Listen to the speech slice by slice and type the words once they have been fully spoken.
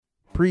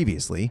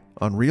Previously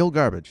on Real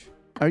Garbage.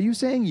 Are you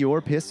saying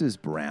your piss is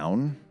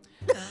brown?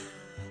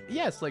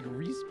 Yes, like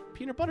Reese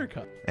peanut butter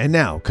cup. And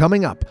now,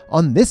 coming up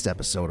on this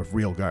episode of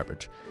Real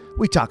Garbage,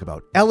 we talk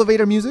about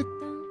elevator music,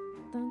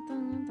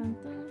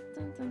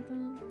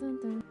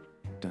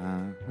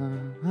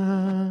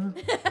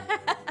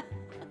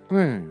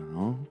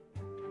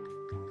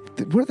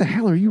 Where the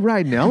hell are you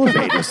riding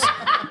elevators?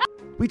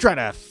 we try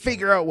to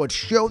figure out what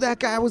show that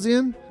guy was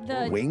in,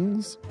 The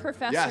Wings?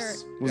 professor.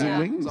 Yes. Was yeah. it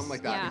Wings? Something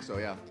like that. Yeah. I think so,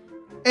 yeah.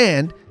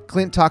 and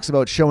Clint talks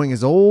about showing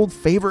his old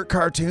favorite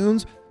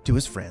cartoons to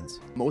his friends.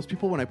 Most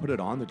people, when I put it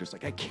on, they're just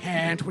like, I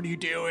can't. What are you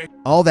doing?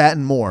 All that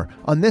and more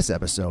on this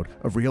episode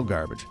of Real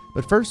Garbage.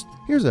 But first,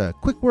 here's a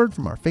quick word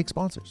from our fake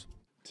sponsors.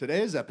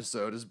 Today's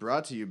episode is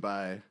brought to you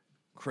by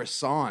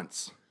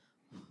croissants.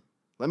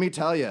 Let me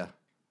tell you,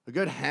 a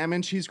good ham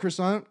and cheese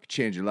croissant could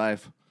change your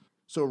life.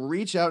 So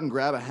reach out and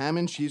grab a ham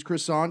and cheese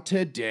croissant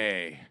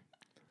today.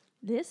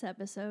 This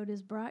episode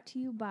is brought to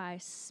you by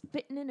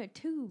spitting in a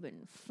tube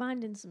and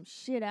finding some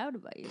shit out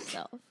about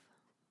yourself.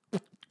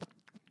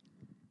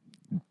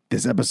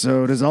 This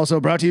episode is also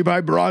brought to you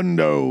by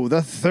Brondo,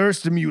 the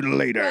thirst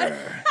mutilator.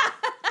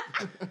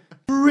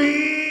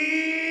 Real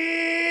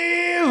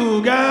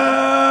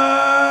Garbage.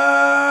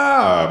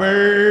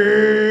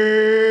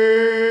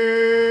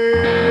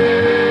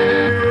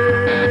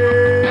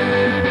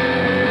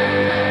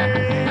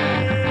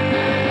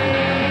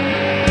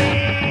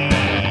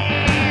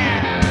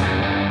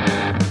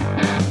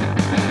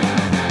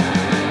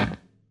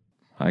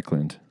 Hi,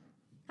 Clint.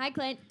 Hi,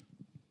 Clint.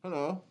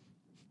 Hello.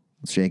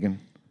 It's shaking.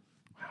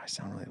 Wow, I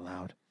sound really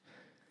loud.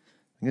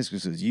 I guess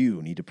because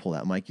you need to pull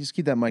that mic. You just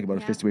keep that mic about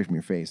a fist away from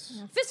your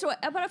face. Fist away.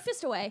 About a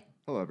fist away.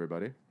 Hello,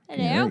 everybody.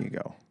 Hello. Yeah, there you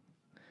go.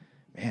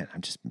 Man,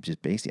 I'm just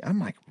basically, I'm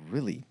like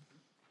really,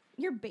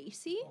 You're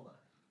bassy?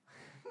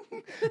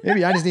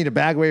 maybe I just need to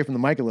back away from the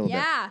mic a little bit.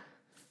 Yeah.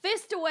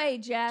 Fist away,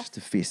 Jeff. Just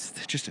a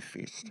fist. Just a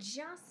fist.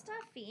 Just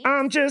a fist.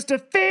 I'm just a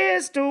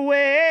fist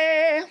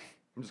away.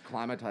 I'm just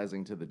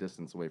climatizing to the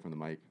distance away from the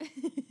mic.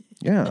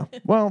 Yeah.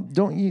 Well,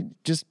 don't you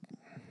just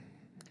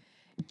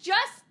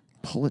Just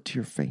pull it to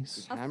your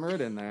face? Hammer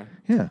it in there.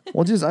 Yeah.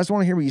 Well, I just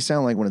want to hear what you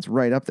sound like when it's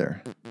right up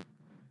there.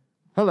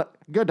 Hello.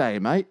 Good day,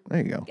 mate.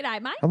 There you go.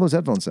 G'day, mate. How those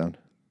headphones sound?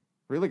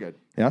 Really good.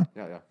 Yeah?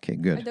 Yeah, yeah. Okay, Are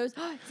good. those? Is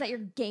that your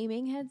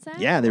gaming headset?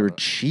 Yeah, they were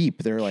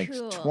cheap. They were like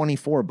Cool.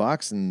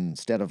 $24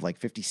 instead of like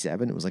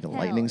 57. It was like a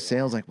lightning yeah. sale.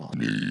 I was like, well,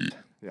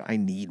 Yeah. I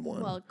need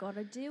one. Well,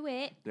 gotta do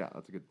it. Yeah,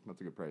 that's a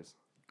good price.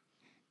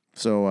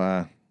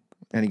 So,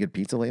 any good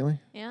pizza lately?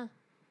 Yeah.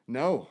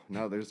 No,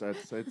 there's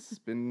it's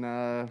been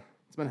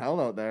hell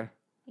out there.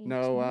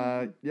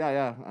 No,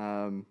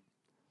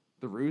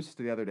 the Roost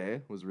the other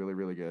day was really,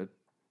 really good.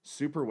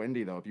 Super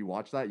windy though. If you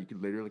watch that, you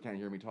could literally can't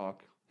hear me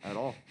talk at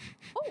all.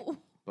 Oh.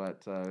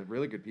 But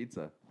really good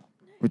pizza.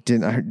 But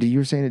you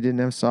were saying it didn't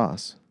have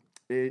sauce.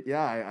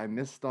 I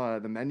missed the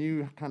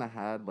menu. Kind of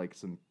had like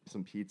some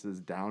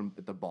pizzas down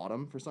at the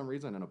bottom for some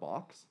reason in a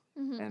box,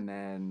 and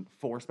then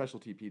 4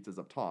 specialty pizzas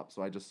up top.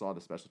 So I just saw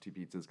the specialty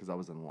pizzas because I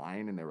was in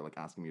line and they were like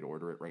asking me to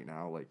order it right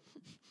now, like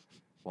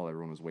while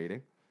everyone was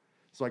waiting.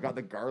 So I got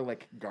the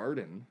garlic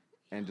garden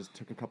and just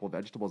took a couple of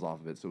vegetables off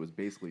of it. So it was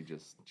basically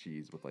just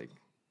cheese with like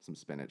some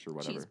spinach or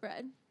whatever. Cheese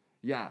bread.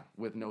 Yeah,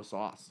 with no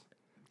sauce.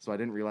 So I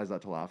didn't realize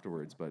that till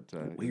afterwards, but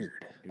Weird.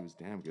 It was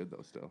damn good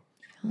though. Still,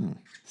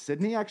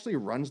 Sydney actually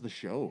runs the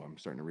show. I'm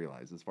starting to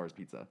realize as far as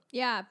pizza.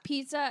 Yeah,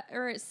 pizza,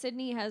 or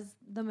Sydney has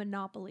the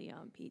monopoly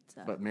on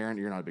pizza. But Mariner,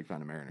 you're not a big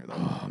fan of Mariner though.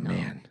 Oh,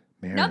 man.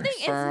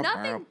 It's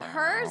nothing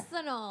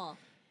personal.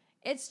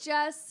 It's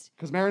just,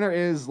 Because Mariner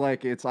is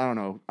like I don't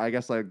know. I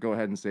guess I'd go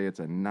ahead and say it's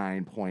a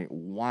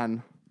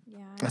 9.1. yeah.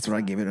 That's what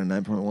I give it, a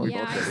 9.1.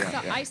 Yeah,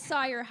 both did, I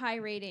saw your high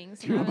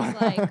ratings, and I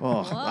was like,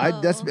 Oh,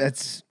 whoa.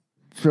 that's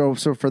so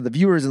for the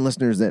viewers and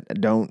listeners that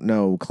don't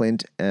know,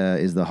 Clint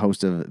is the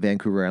host of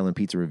Vancouver Island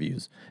Pizza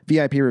Reviews,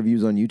 VIP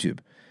reviews on YouTube,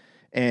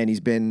 and he's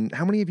been.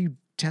 How many have you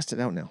tested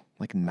out now?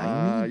 Like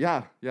 90?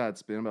 Yeah.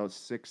 It's been about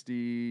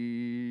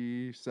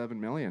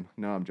 67 million.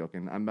 No, I'm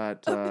joking. I'm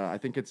at I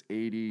think it's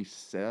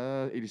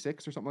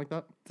 86 or something like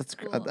that. That's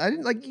Cool. I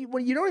didn't like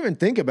when you don't even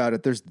think about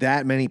it. There's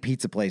that many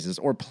pizza places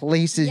or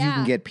places you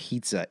can Yeah. get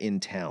pizza in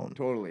town.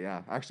 Totally,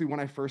 yeah. Actually, when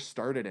I first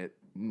started it,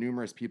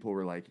 numerous people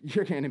were like,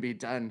 "You're going to be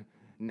done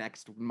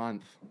next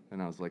month,"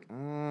 and I was like,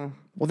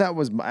 Well, that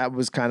was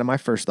kind of my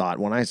first thought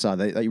when I saw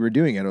that you were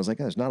doing it. I was like,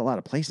 there's not a lot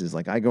of places.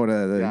 Like I go to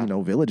the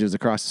Yeah. villages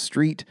across the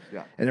street,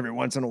 Yeah. and every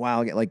once in a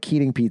while I get like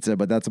Keating pizza,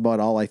 but that's about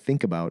all I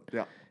think about.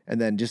 Yeah. And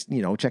then just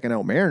checking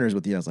out Mariners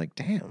with you, I was like,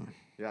 damn,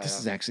 Yeah,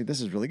 this yeah.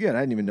 is really good. I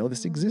didn't even know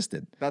this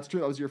existed. "That's true.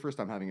 That was your first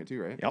time having it too,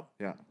 right?" Yep.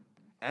 Yeah.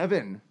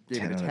 Evan gave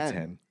 10 it a out 10. of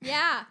 10.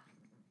 Yeah.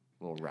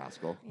 Little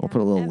rascal. I'll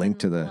put a little Evan link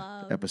to the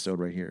loves- episode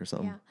right here or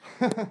something.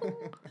 Yeah.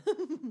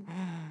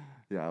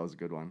 Yeah, that was a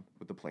good one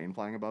with the plane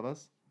flying above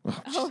us.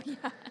 Oh, yeah.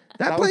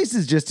 That place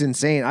is just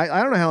insane.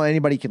 I don't know how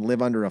anybody can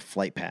live under a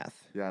flight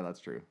path. Yeah, that's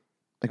true.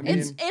 Like,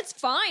 It's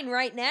fine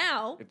right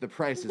now. If the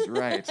price is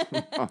right.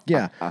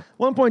 yeah,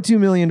 $1.2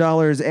 million.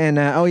 And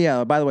oh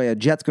yeah, by the way, a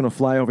jet's going to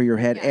fly over your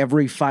head Yeah.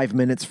 every 5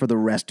 minutes for the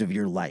rest of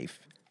your life.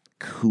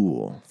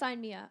 Cool.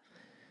 Sign me up.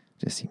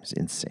 Just seems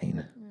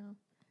insane.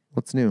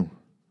 What's new?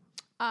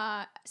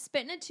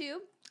 Spit in a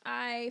tube.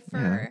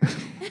 Yeah.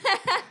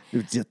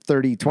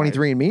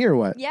 23andMe or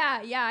what?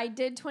 Yeah, I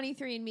did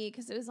 23andMe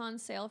because it was on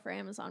sale for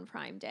Amazon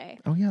Prime Day.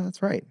 Oh, yeah,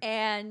 that's right.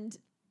 And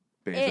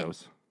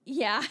Bezos.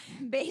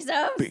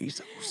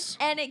 Bezos.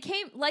 And it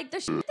came, like, the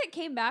shit that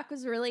came back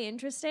was really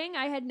interesting.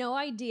 I had no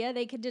idea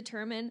they could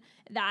determine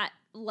that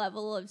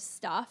level of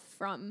stuff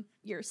from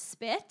your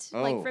spit,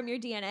 like from your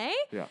DNA.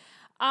 Yeah.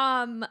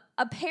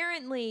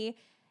 Apparently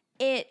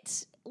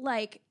it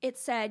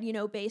said,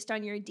 based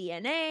on your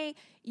DNA,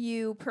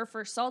 you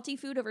prefer salty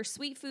food over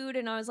sweet food.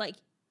 And I was like,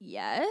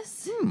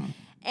 yes.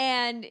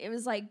 And it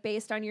was like,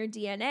 based on your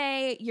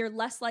DNA, you're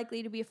less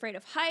likely to be afraid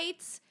of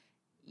heights.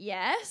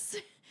 Yes.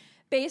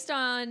 Based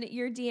on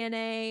your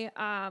DNA,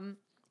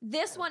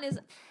 this one is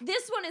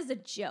a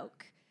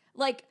joke.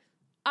 Like,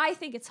 I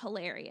think it's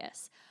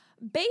hilarious.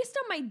 Based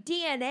on my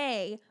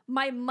DNA,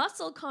 my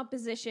muscle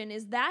composition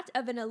is that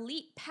of an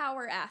elite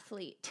power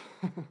athlete.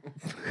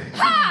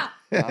 Ha!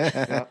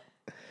 Yeah.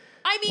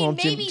 I mean,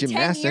 maybe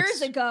 10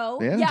 years ago.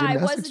 Yeah, I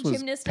was a was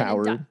gymnast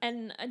powered.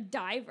 and a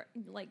diver.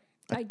 Like,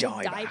 A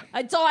diver.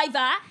 A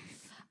diver.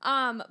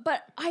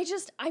 But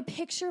I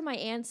picture my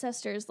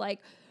ancestors like,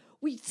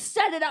 we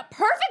set it up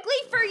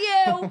perfectly for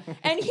you,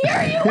 and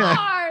here you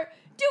are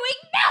doing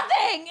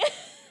nothing.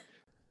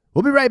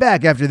 We'll be right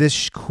back after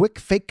this quick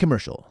fake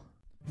commercial.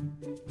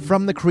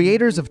 From the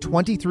creators of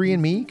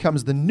 23andMe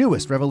comes the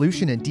newest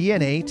revolution in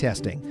DNA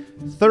testing,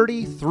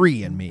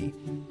 33andMe.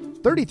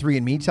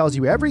 33andMe tells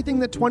you everything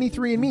that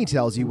 23andMe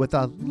tells you with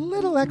a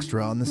little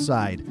extra on the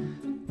side.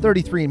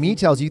 33andMe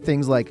tells you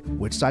things like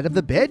which side of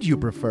the bed you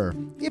prefer,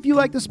 if you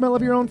like the smell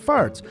of your own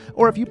farts,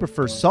 or if you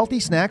prefer salty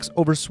snacks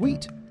over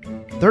sweet.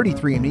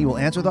 33andMe will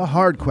answer the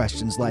hard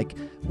questions like,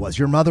 was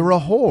your mother a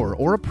whore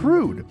or a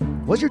prude?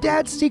 Was your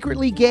dad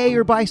secretly gay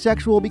or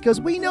bisexual? Because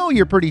we know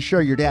you're pretty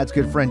sure your dad's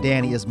good friend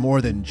Danny is more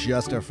than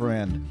just a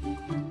friend.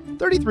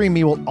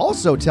 33andMe will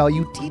also tell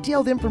you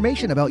detailed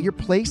information about your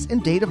place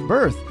and date of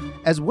birth,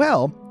 as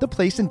well the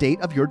place and date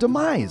of your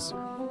demise.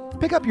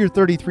 Pick up your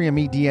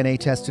 33andMe DNA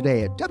test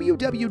today at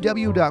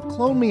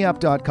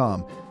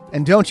www.clonemeup.com.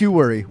 And don't you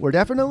worry, we're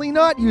definitely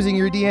not using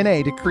your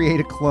DNA to create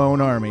a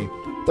clone army.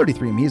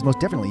 33andMe is most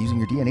definitely using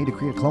your DNA to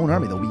create a clone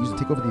army that will be used to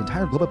take over the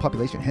entire global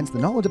population, hence the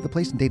knowledge of the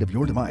place and date of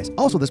your demise.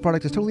 Also, this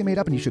product is totally made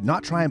up and you should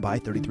not try and buy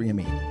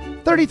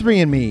 33andMe.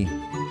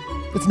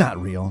 33andMe. It's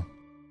not real.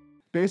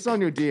 Based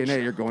on your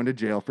DNA, you're going to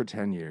jail for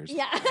 10 years.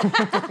 Yeah.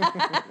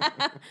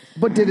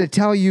 But did it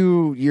tell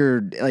you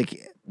your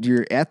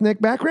ethnic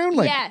background?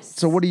 Like, Yes.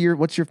 So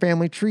what's your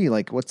family tree?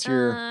 Like, what's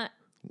your,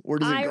 where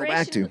does it go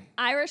back to?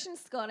 Irish and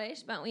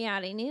Scottish, but we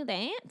already knew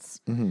that.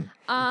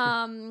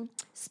 Mm-hmm.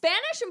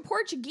 Spanish and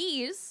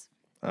Portuguese.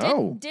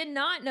 Oh. Did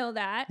not know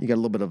that. You got a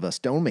little bit of a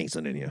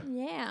stonemason in you.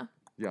 Yeah.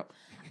 Yep.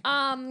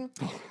 And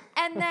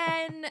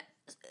then,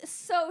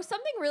 so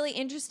something really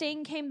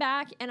interesting came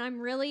back, and I'm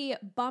really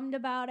bummed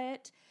about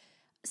it.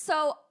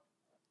 So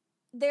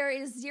there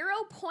is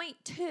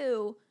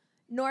 0.2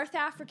 North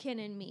African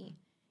in me.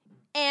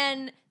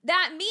 And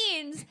that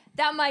means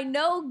that my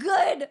no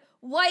good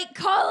white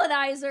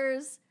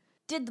colonizers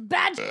did the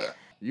bad shit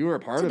You were a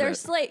part to of their it.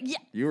 slave. Yeah,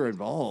 You were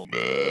involved.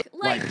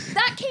 like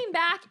that came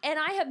back, and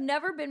I have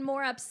never been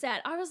more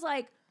upset. I was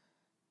like,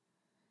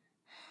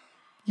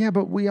 Yeah,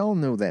 but we all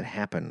know that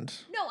happened.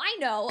 no, I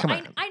know. Come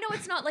on. I know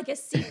it's not like a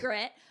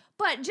secret,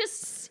 but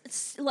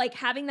just like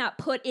having that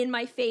put in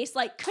my face,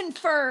 like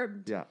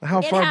confirmed. Yeah.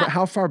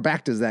 How far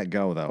back does that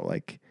go though?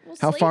 Like, Well,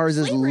 how far is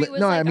this? slavery was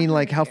No, like I mean,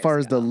 like, 100 how far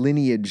years is the ago.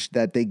 lineage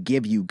that they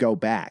give you go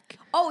back?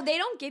 Oh, they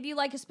don't give you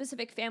like a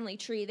specific family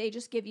tree. They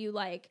just give you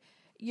like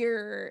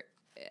your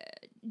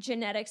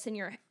genetics and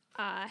your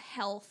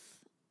health.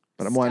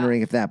 But I'm stuff.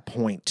 wondering if that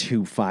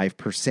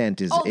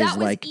 0.25% is Oh, that was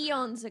like,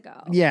 eons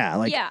ago. yeah,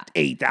 like Yeah.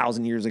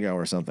 8,000 years ago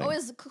or something.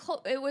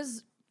 It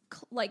was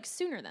like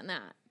sooner than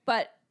that.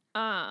 But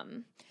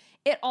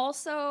it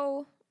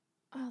also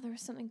there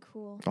was something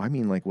cool. I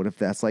mean, like, what if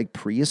that's like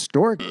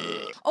prehistoric?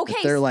 Okay.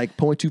 If they're like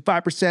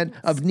 0.25%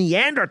 of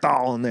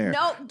Neanderthal in there.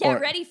 No, get Or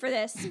ready for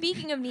this.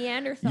 Speaking of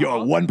Neanderthal, You're a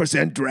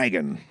 1%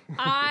 dragon.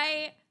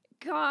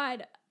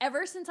 God,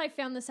 ever since I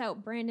found this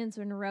out, Brandon's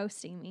been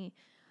roasting me.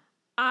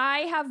 I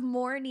have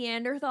more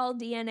Neanderthal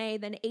DNA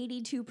than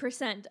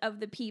 82% of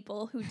the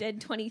people who did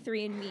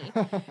 23andMe.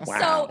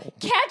 Wow. So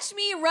catch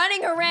me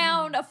running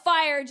around a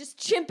fire, just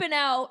chimping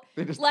out.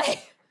 They just-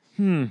 like,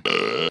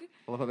 I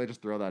love how they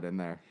just throw that in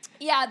there.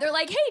 yeah, they're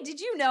like, hey, did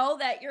you know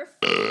that you're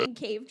a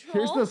cave troll?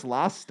 Here's this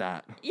last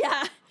stat.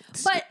 Yeah,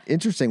 but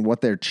Interesting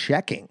what they're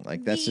checking.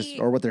 Like, that's just,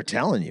 or what they're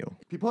telling you.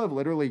 People have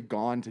literally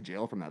gone to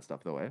jail from that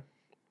stuff, though, eh?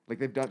 Like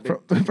they've done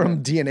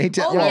From DNA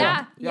oh well,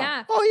 yeah, yeah.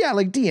 yeah. Oh yeah,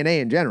 like DNA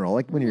in general.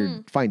 Like when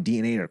you find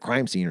DNA at a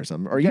crime scene or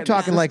something. Or are you Get in the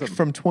talking like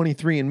system. from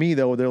 23andMe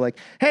though, where they're like,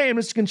 "Hey, I'm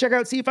just gonna check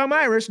out, see if I'm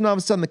Irish," and all of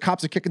a sudden the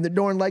cops are kicking the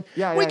door and like,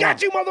 Yeah, "We yeah,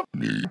 got yeah. you, mother."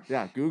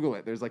 Yeah, Google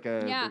it. There's like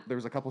Yeah.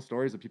 there's a couple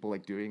stories of people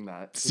like doing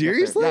that. to get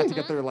Seriously? their, to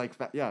get their like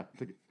Yeah.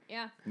 and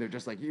they're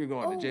just like, you're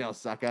going to jail,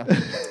 sucker.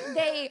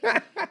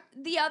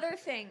 The other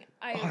thing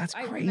Oh, that's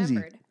I crazy.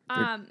 remembered.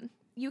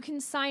 you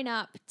can sign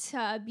up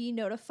to be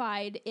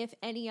notified if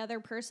any other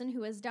person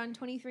who has done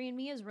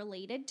 23andMe is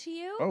related to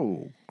you.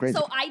 Oh, crazy.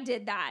 So I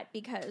did that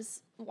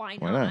because why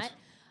Why not?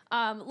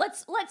 not?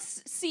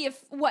 Let's see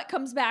if what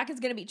comes back is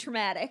going to be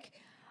traumatic.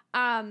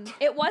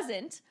 It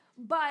wasn't,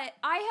 but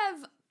I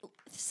have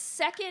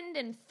second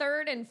and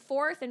third and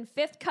fourth and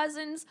fifth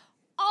cousins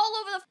all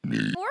over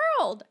the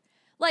world.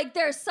 Like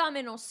there's some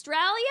in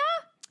Australia.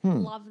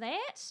 Love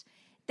that.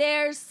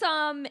 There's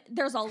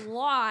a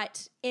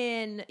lot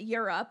in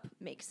Europe.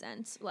 Makes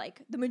sense.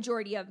 Like the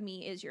majority of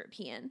me is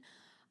European.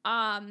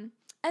 And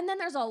then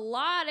there's a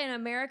lot in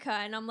America,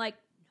 and I'm like,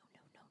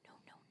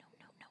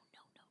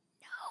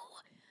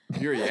 no.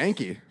 You're a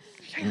Yankee.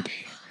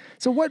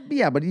 So what?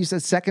 Yeah, but you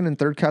said second and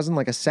third cousin,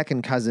 like a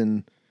second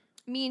cousin.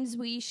 Means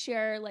we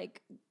share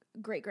like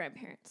great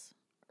grandparents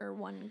or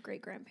one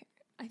great grandparent,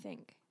 I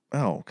think.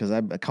 Oh, because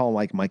I call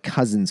like my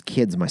cousin's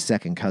kids my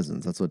second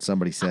cousins. That's what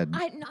somebody said.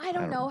 I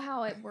don't know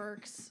how it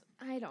works.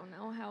 I don't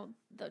know how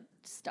the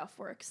stuff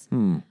works.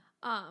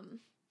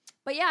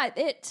 But yeah,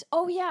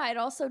 it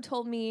also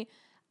told me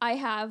I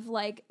have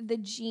like the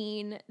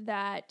gene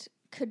that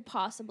could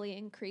possibly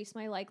increase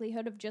my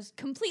likelihood of just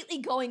completely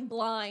going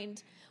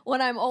blind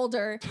when I'm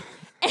older.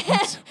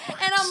 And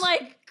I'm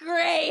like,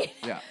 great.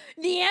 Yeah.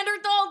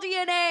 Neanderthal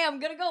DNA, I'm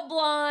gonna go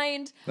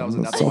blind. That was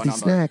another one Salty on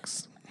the.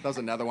 snacks. That was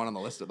another one on the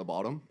list at the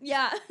bottom.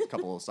 Yeah. A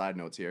couple of side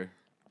notes here.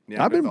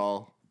 I've been-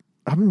 Neanderthal.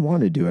 I've been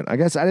wanting to do it. I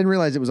guess I didn't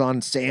realize it was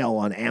on sale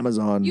on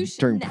Amazon You should-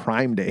 during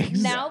Prime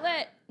Days.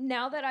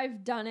 Now that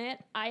I've done it,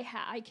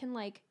 I can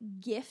like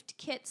gift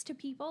kits to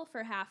people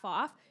for half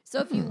off. So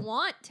if you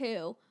want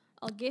to,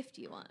 I'll gift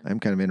you one. I'm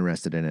kind of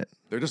interested in it.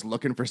 They're just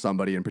looking for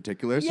somebody in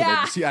particular. So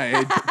Yeah. the CIA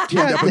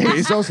teamed up with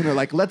Bezos, and they're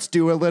like, "Let's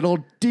do a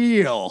little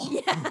deal."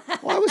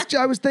 Well,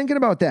 I was thinking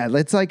about that.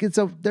 It's like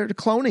they're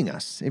cloning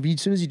us.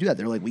 As soon as you do that,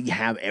 they're like, we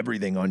have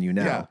everything on you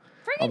now. Yeah.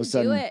 All of a Friggin'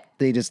 sudden, do it.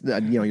 they just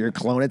you're a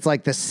clone. It's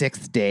like the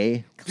sixth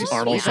day.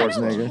 Arnold I don't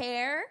Schwarzenegger.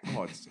 care.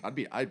 Oh,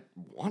 I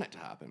want it to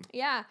happen.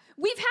 Yeah.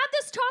 We've had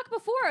this talk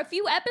before a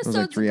few episodes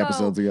like 3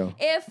 episodes ago.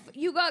 If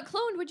you got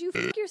cloned, would you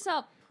fuck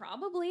yourself?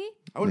 Probably.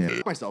 I wouldn't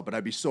f myself, but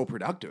I'd be so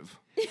productive.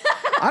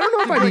 I don't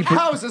know if I'd Like, be.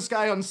 how is this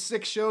guy on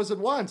 6 shows at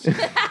once?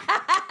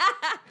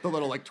 The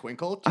little like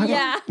twinkle.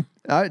 Yeah.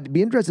 I'd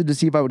be interested to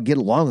see if I would get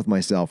along with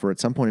myself, or at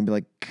some point I'd be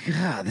like,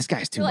 God, this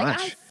guy's too You're like,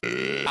 much.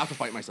 I have to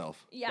fight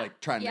myself. Yeah. Like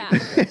try and yeah.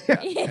 make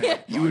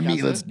it. You and me,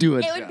 Podcast let's it. do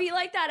it. It would be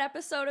like that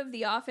episode of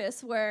The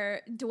Office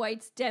where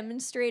Dwight's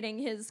demonstrating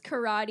his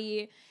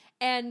karate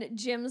and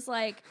Jim's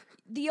like,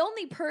 the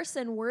only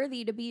person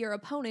worthy to be your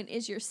opponent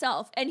is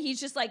yourself. And he's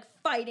just like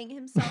fighting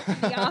himself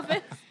in the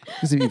office.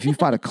 Because if you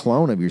fought a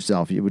clone of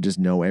yourself, you would just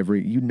know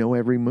every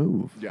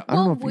move. Yeah. I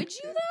don't know Well, if would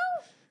you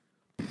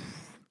though?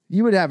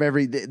 you would have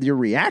your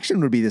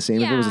reaction would be the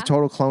same if it was a Yeah.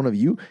 total clone of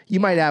you. You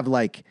might have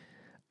like,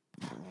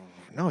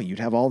 no, you'd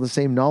have all the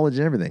same knowledge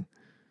and everything.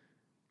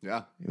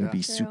 Yeah. It would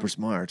be True. super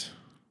smart.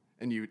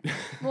 And you.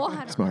 Well, I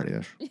don't know.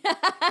 Smart-ish.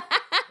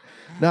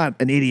 Not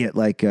an idiot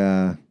like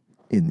in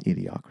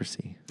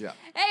Idiocracy. Yeah.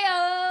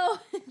 Heyo.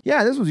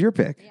 Yeah, this was your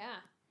pick. Yeah.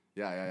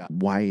 Yeah.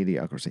 Why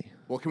Idiocracy?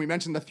 Well, can we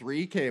mention the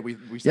 3? Okay, we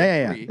Yeah,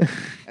 said yeah. 3,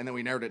 and then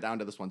we narrowed it down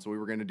to this one. So we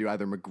were going to do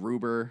either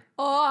MacGruber.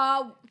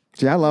 Oh,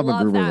 See, I love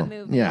Love MacGruber. that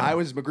though. movie. Yeah. I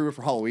was MacGruber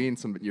for Halloween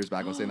some years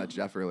back. I was saying that to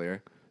Jeff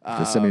earlier.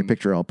 Just send me a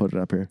picture. I'll put it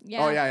up here.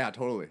 yeah. Oh yeah,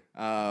 totally.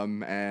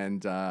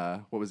 And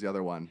what was the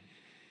other one?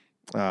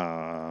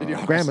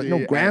 Grandma's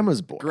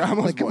and Boy.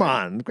 Grandma's Like, come Boy.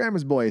 on.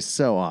 Grandma's Boy is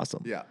so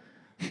awesome. Yeah,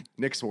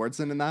 Nick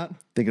Swardson in that.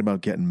 Thinking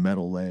about getting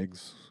metal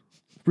legs.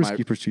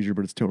 Risky procedure,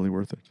 but it's totally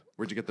worth it.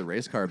 Where'd you get the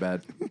race car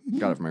bed?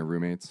 Got it from my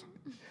roommates.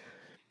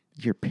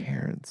 Your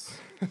parents.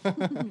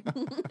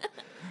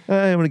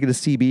 I want to get a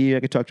CB. I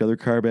could talk to other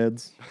car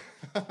beds.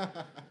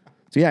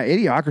 So yeah,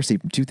 Idiocracy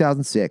from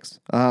 2006.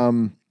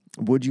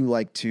 Would you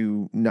like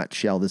to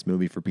nutshell this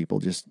movie for people?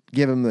 Just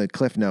give them the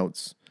cliff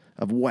notes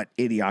of what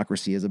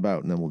Idiocracy is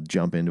about, and then we'll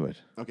jump into it.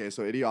 Okay,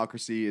 so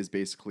Idiocracy is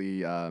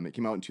basically it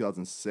came out in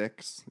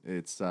 2006.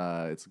 It's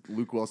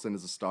Luke Wilson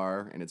as a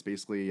star, and it's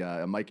basically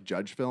a Mike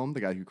Judge film,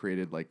 the guy who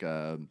created like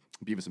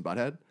Beavis and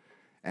Butthead,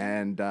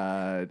 and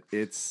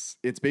it's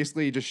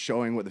basically just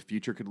showing what the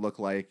future could look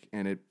like,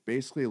 and it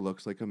basically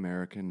looks like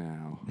America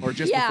now, or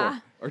just Yeah.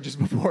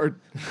 before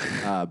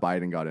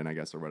Biden got in, I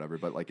guess, or whatever.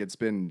 But like it's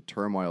been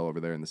turmoil over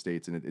there in the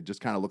States, and it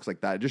just kind of looks like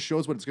that. It just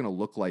shows what it's going to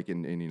look like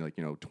in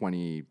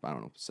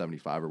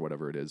 75 or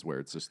whatever it is, where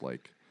it's just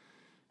like.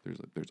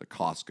 There's a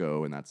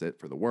Costco and that's it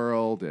for the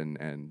world,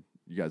 and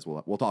you guys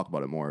we'll talk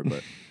about it more,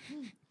 but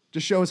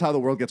just shows how the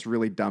world gets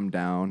really dumbed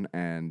down,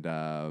 and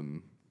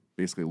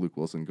basically Luke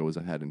Wilson goes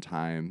ahead in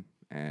time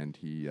and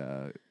he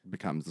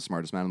becomes the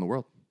smartest man in the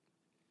world.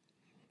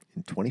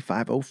 In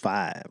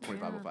 2505.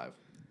 2505,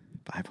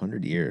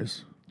 500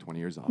 years. 20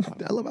 years off.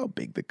 I love how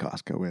big the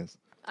Costco is.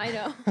 I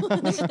know.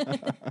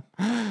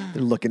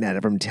 They're looking at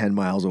it from 10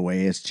 miles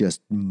away. It's just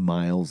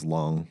miles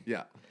long.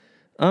 Yeah,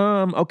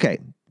 Okay.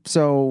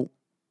 So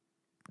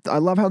I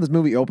love how this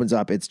movie opens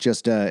up. It's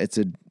just it's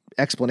a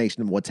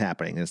explanation of what's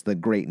happening. It's the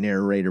great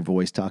narrator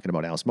voice talking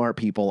about how smart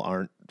people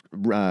aren't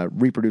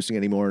reproducing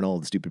anymore and all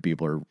the stupid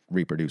people are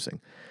reproducing.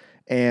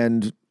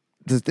 And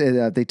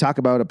they talk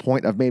about a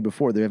point I've made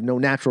before. They have no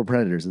natural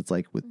predators. It's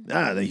like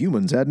the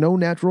humans had no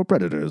natural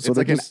predators. So It's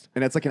like just,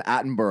 and it's like an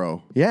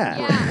Attenborough. yeah.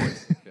 Yeah.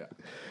 Yeah.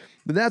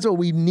 But that's what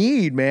we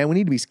need, man. We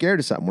need to be scared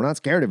of something. We're not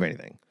scared of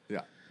anything.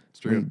 Yeah. It's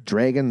true.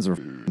 Dragons are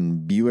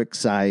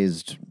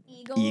Buick-sized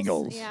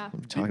eagles. Yeah.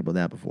 We've talked about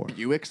that before.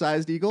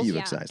 Buick-sized eagles?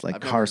 Buick-sized, like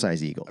I've never-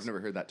 car-sized eagles. I've never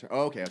heard that term.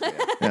 Oh, okay. Okay.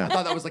 Yeah. I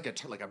thought that was like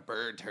a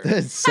bird term.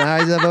 The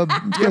size of a...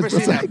 You ever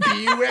seen that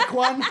Buick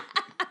one?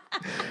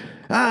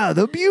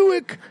 the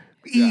Buick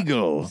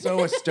eagle.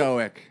 So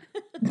stoic.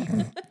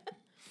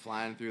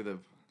 Flying through the,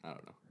 I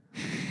don't know.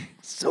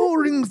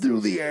 Soaring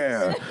through the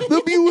air.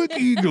 The Buick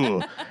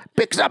eagle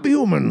picks up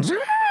humans.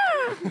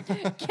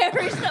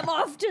 Carries them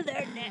off to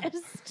their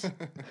nest.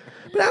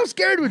 But how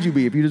scared would you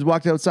be if you just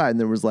walked outside and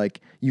there was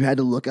like, you had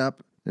to look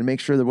up and make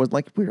sure there was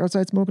like, we're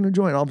outside smoking a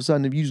joint. All of a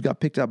sudden, if you just got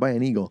picked up by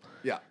an eagle,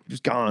 Yeah.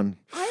 just gone.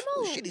 I'm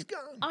He's gone.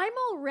 I'm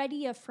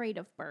already afraid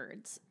of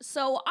birds,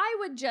 so I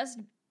would just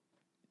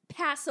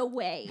pass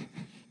away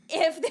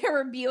if there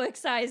were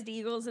Buick-sized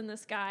eagles in the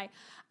sky.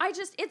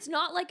 It's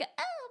not like a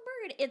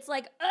bird. It's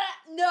like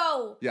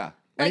no. Yeah.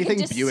 Like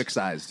Anything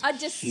Buick-sized. A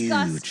disgust.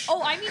 Huge.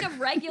 Oh, I mean of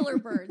regular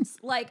birds.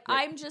 Like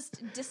I'm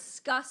just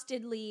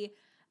disgustedly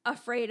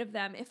afraid of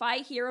them. If I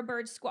hear a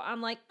bird squawk,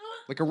 I'm like,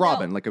 Like a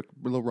robin, no. like a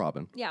little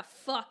robin. Yeah,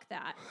 fuck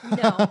that.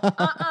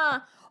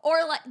 No.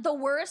 Or like the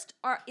worst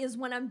is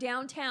when I'm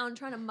downtown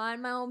trying to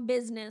mind my own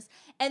business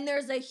and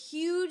there's a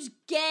huge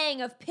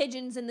gang of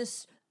pigeons in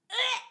this.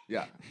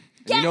 Yeah.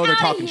 And Get you know they're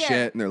outta talking here.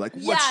 shit and they're like,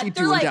 what's Yeah, she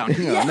they're doing like- down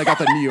here? And they got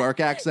the New York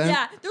accent.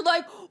 Yeah, they're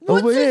like,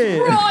 what's Over this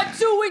here." broad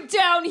doing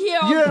down here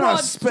on You're in Broad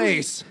our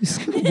space.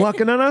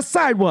 Walking on our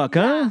sidewalk,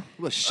 huh?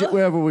 We'll shit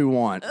wherever we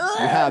want.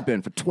 We have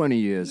been for 20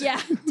 years. Street?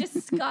 Yeah,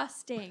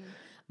 disgusting.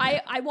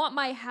 I want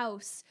my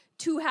house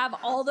to have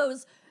all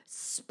those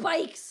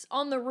spikes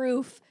on the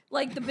roof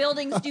like the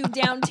buildings do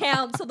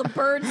downtown so the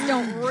birds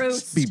don't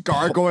roost. Be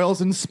gargoyles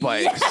and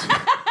spikes.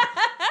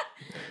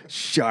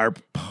 Sharp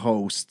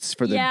posts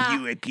for the Yeah.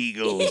 Buick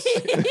eagles.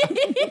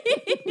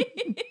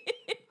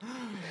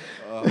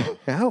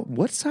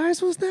 What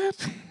size was that?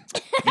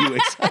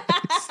 Buick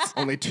size.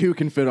 Only two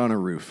can fit on a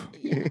roof.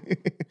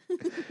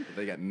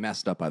 They get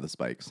messed up by the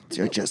spikes.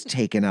 They're just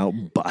taking out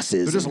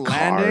buses. They're just and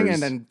landing cars.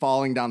 and then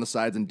falling down the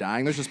sides and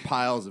dying. There's just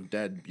piles of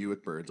dead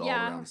Buick birds all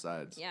Yeah. around the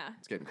sides. Yeah.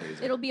 It's getting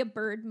crazy. It'll be a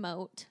bird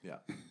moat. Yeah.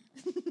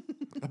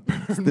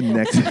 the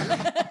next.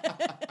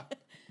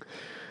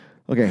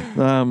 Okay.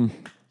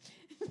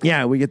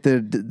 Yeah, we get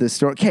the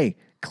story. Okay,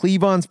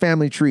 Cleavon's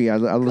family tree. I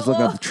was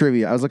looking up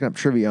trivia. I was looking up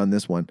trivia on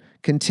this one.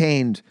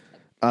 Contained.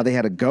 They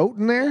had a goat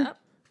in there, Yep.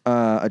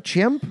 a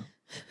chimp.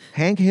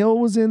 Hank Hill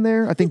was in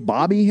there. I think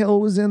Bobby Hill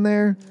was in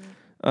there.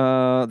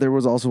 There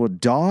was also a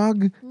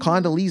dog,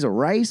 Condoleezza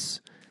Rice,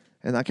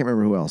 and I can't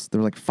remember who else. There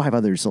were like 5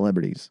 other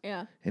celebrities.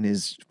 Yeah. And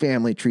his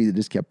family tree that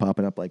just kept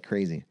popping up like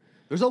crazy.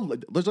 I actually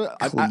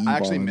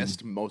Cleavon.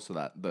 missed most of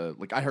that.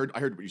 I heard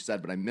what you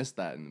said, but I missed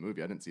that in the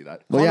movie. I didn't see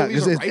that. Well, yeah, Condoleezza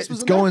because Rice was it's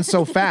in going there?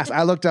 so fast.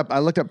 I looked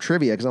up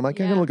trivia because I'm like,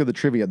 I Yeah. gotta look at the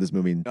trivia of this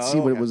movie and see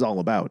what it okay. was all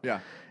about. Yeah.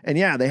 And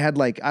yeah, they had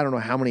like I don't know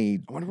how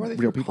many I wonder why they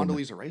real threw people.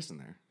 Condoleezza Rice in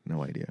there.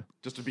 No idea.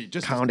 Just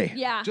to Conde.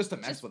 Yeah. Just to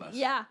mess with us.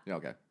 Yeah. Yeah.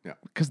 Okay. Yeah.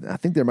 Because I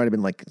think there might have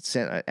been like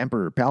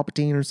Emperor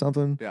Palpatine or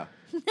something. Yeah.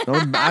 I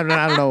don't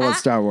know what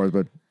Star Wars,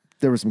 but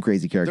there were some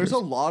crazy characters.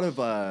 There's a lot of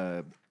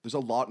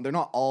they're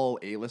not all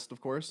A-list, of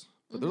course,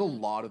 but there's a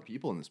lot of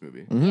people in this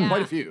movie. Yeah.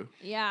 Quite a few.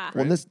 Yeah.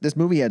 Well, this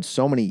movie had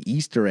so many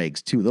Easter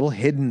eggs too, little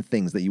hidden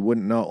things that you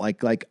wouldn't know.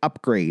 Like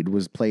Upgrade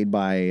was played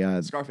by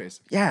Scarface.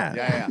 Yeah.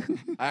 Yeah.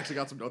 I actually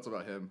got some notes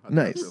about him. I think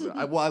Nice. that's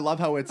really- I love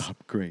how it's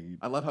Upgrade.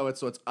 I love how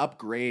it's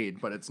Upgrade,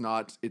 but it's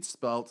not. It's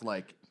spelled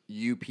like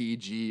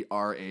UPGRAYEDD.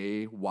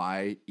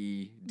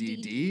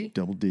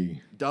 Double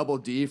D. Double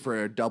D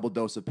for a double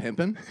dose of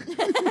pimpin'.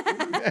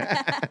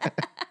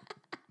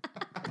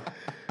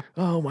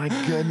 Oh my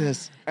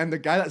goodness. And the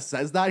guy that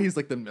says that, he's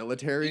like the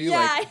military. Yeah,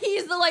 Like,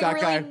 he's the like that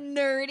really guy-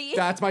 nerdy.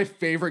 that's my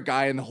favorite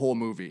guy in the whole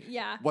movie.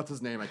 Yeah. What's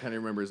his name? I can't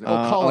even remember his name.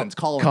 Collins.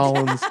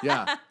 Collins.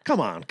 Yeah.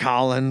 Come on,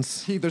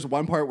 Collins. There's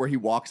one part where he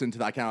walks into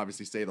that. I can't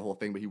obviously say the whole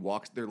thing, but he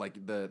walks. They're like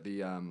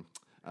the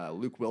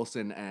Luke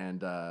Wilson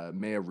and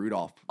Maya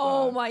Rudolph.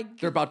 Oh my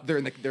They're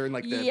in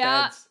like the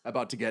Yeah. beds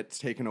about to get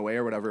taken away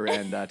or whatever,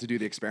 and to do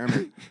the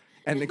experiment.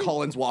 And then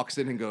Collins walks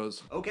in and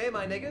goes, Okay,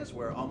 my niggas,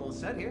 we're almost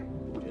set here.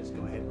 Just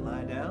go ahead and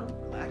lie down,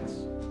 relax.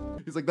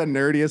 he's like the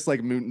nerdiest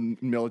like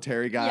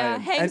military guy. Yeah,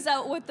 and- hangs and-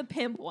 out with the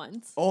pimp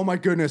ones. Oh my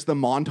goodness, the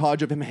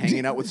montage of him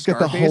hanging out with He's got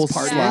the Scarface, whole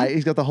partying, slide.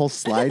 He's got the whole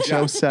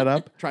slideshow set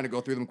up. trying to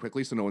go through them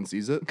quickly so no one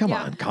sees it. Come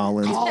Yeah. on,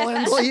 Collins.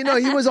 Collins. Well,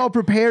 he was all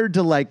prepared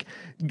to like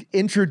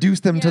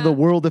introduce them to the Yeah.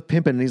 world of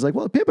pimping, and he's like,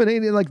 "Well, pimping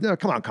ain't like, no,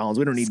 come on, Collins,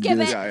 we don't need to Skip do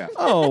this." it. Yeah.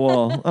 Oh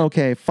well,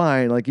 okay,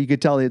 fine. Like you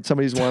could tell that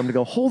somebody just wanted him to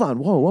go. Hold on,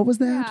 whoa, what was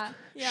that? Yeah,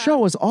 yeah.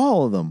 Show us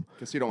all of them.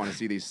 Guess you don't want to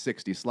see these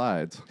 60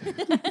 slides.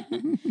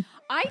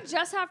 I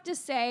just have to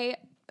say,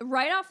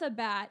 right off the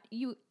bat,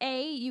 you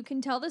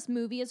can tell this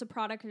movie is a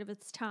product of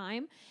its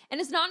time, and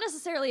it's not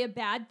necessarily a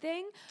bad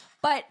thing,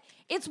 but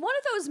it's one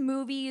of those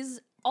movies,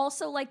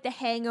 also like The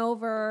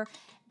Hangover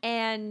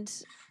and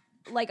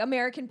like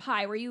American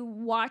Pie, where you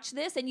watch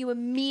this and you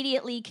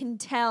immediately can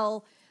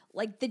tell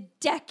like the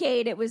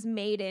decade it was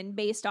made in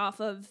based off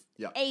of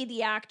A,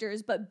 the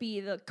actors, but B,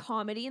 the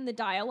comedy and the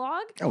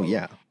dialogue. Oh,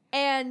 yeah.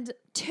 And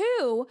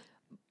 2,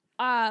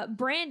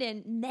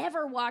 Brandon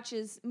never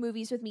watches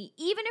movies with me.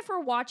 Even if we're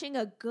watching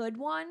a good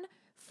one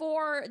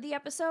for the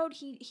episode,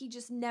 he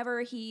just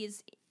never,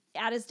 he's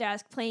at his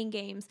desk playing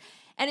games.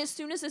 And as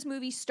soon as this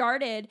movie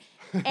started,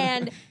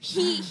 and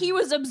he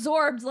was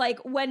absorbed like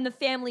when the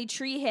family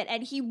tree hit,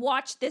 and he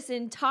watched this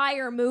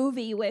entire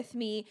movie with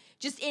me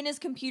just in his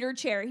computer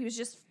chair. He was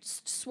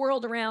just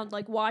swirled around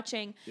like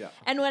watching. Yeah.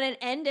 And when it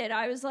ended,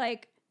 I was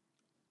like,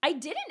 I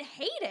didn't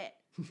hate it.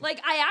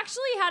 Like, I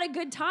actually had a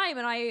good time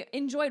and I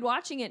enjoyed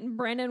watching it. And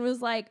Brandon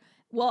was like,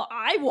 well,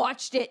 I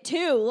watched it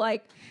too.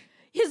 Like,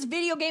 his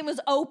video game was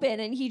open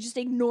and he just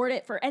ignored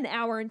it for an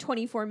hour and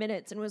 24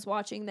 minutes and was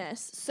watching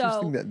this. So,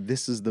 Interesting that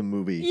this is the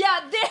movie yeah,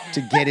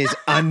 to get his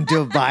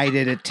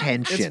undivided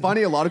attention. It's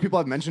funny. A lot of people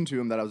have mentioned to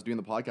him that I was doing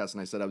the podcast,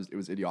 and I said it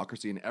was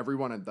Idiocracy, and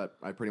everyone that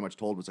I pretty much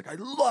told was like, "I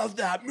love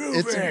that movie.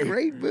 It's a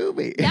great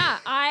movie." yeah,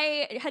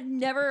 I had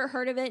never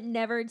heard of it,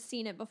 never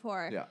seen it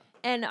before. Yeah.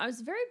 And I was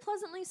very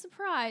pleasantly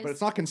surprised. But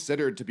it's not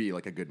considered to be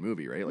like a good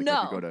movie, right? Like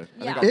No. if you go to,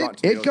 Yeah. I think on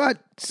It got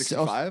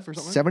 65 or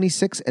something.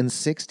 76 and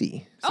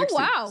 60. Oh, 60.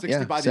 wow. 60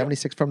 Yeah, by the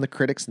 76 from the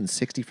critics and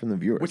 60 from the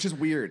viewers. which is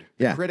weird.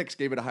 Yeah. The critics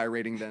gave it a higher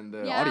rating than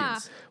the Yeah.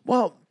 audience.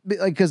 well,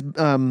 because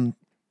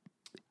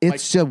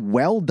it's a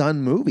well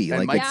done movie. And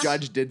Like Mike it's,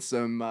 Judge did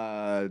some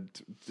for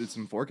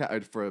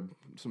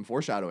some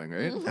foreshadowing,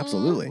 right?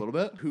 absolutely. A little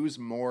bit. Who's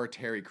more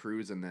Terry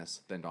Crews in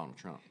this than Donald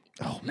Trump?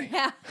 Oh man.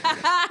 yeah.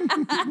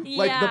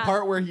 Like the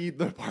part where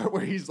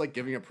he's like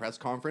giving a press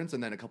conference,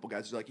 and then a couple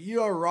guys are like,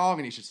 "You're wrong,"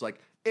 and he's just like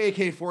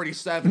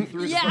AK-47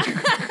 through the.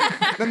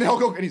 Yeah. Then they'll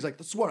go, and he's like,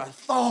 "That's what I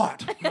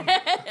thought."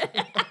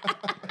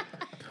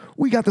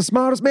 We got the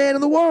smartest man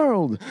in the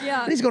world.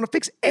 Yeah. And he's going to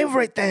fix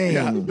everything.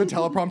 Yeah, the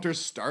teleprompter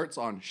starts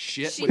on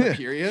shit with a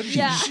period.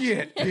 Yeah.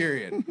 Shit,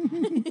 period.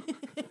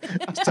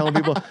 Just telling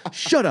people,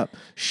 shut up,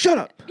 shut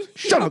up,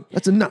 shut up.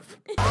 That's enough.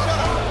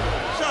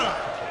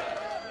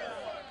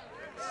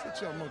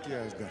 Sit your monkey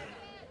ass down.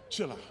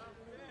 Chill out.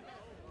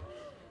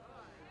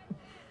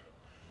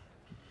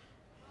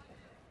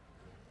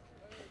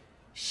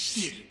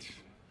 Shit.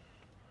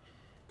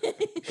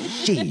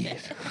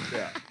 Shit.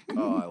 Yeah.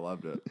 Oh, I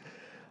loved it.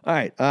 All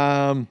right.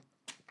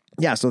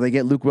 Yeah, so they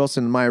get Luke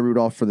Wilson and Maya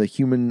Rudolph for the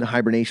Human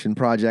Hibernation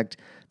Project.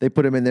 They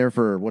put him in there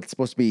for what's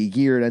supposed to be a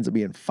year. It ends up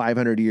being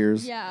 500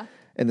 years. Yeah.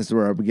 And this is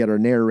where we get our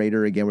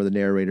narrator again, where the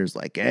narrator's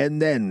like,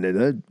 and then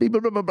blah,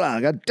 blah, blah, blah,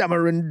 got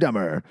dumber and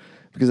dumber.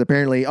 Because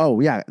apparently,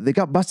 they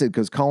got busted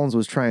because Collins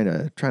was trying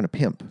to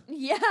pimp.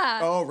 Yeah.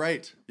 Oh,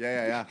 right.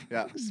 Yeah.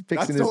 That's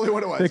Fixing totally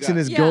what it was. Fixing yeah.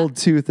 his Yeah. gold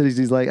tooth that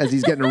he's like, as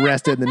he's getting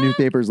arrested, and the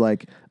newspaper's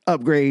like,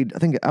 Upgrade. I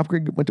think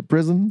Upgrade went to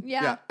prison.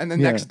 Yeah. And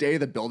then next day,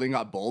 the building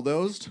got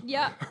bulldozed.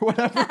 Yeah.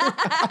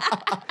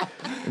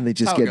 And they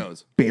just How it get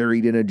goes.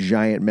 buried in a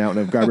giant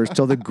mountain of garbage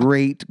till the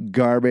great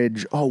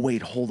garbage. Oh,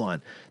 wait, hold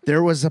on.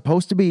 There was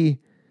supposed to be,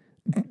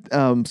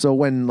 so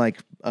when like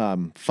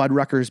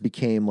Fuddruckers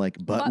became like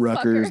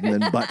Buttruckers and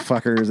then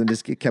Buttfuckers and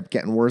just kept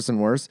getting worse and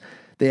worse,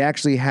 they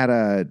actually had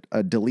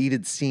a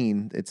deleted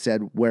scene, it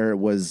said, where it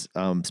was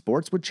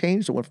sports would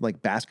change. So it went from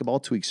like basketball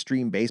to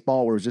extreme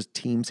baseball, where it was just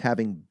teams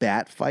having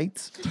bat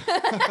fights.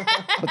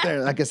 But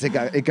there, I guess it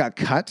got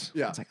cut.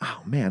 Yeah. It's like,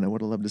 oh man, I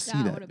would have loved to see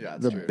That that. would've been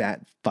The true.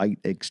 bat fight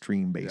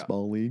extreme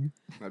baseball league.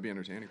 That'd be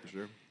entertaining for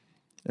sure.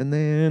 And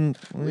then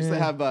At least they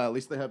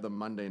have the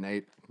Monday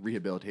night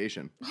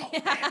rehabilitation.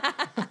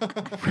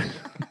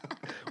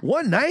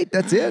 one night,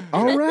 that's it.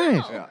 All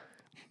right. Yeah.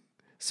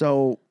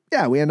 So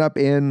yeah, we end up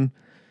in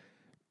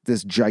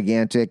this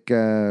gigantic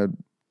Carl's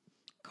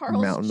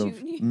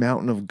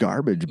mountain of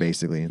garbage,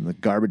 basically, and the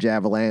garbage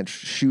avalanche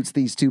shoots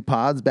these two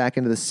pods back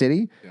into the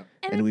city, Yeah.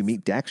 and we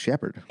meet Dax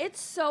Shepard. It's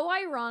so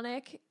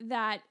ironic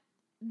that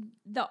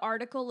the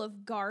article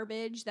of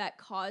garbage that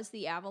caused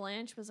the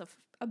avalanche was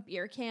a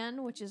beer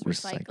can, which is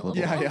recyclable.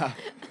 Yeah.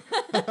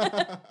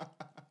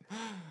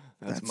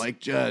 That's Mike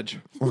Judge.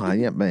 Well,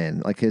 yeah,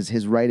 man, like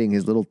his writing,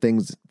 his little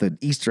things, the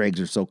Easter eggs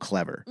are so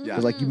clever. Yeah.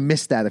 Because like you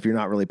miss that if you're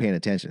not really paying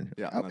attention.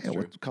 Yeah, Oh, that's yeah,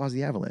 true. what caused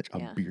the avalanche?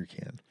 Yeah. A beer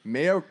can.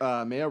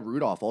 Maya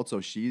Rudolph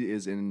also, she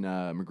is in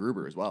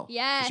MacGruber as well.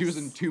 Yes. She was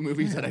in 2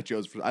 movies that I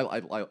chose for. I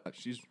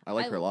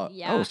like her a lot.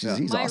 Yeah. Oh,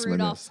 he's Maya awesome in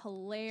Rudolph's this.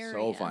 hilarious.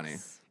 So funny.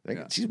 Like,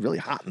 Yeah. she's really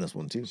hot in this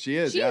one too. She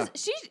is. Yeah.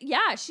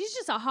 She's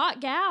just a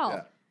hot gal.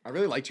 Yeah. I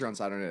really liked her on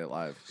Saturday Night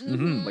Live.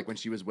 Like when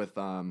she was with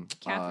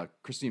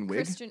Christine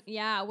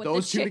Wiig. With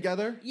Those the two chick-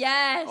 together.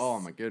 Yes.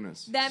 Oh my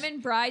goodness. Them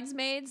and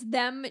Bridesmaids,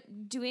 them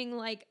doing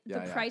like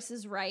Yeah, the yeah. Price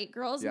is Right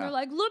girls, Yeah. and they're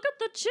like, look at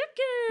the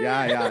chicken.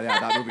 Yeah.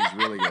 That movie's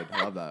really good.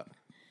 I love that.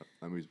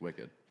 That movie's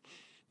wicked.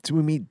 So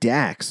we meet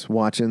Dax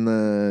watching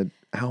the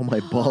How My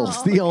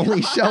Balls, the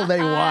only show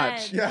they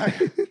watch. Yeah.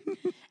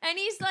 and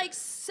he's like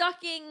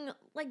sucking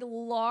like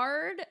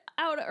lard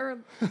out, or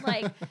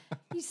like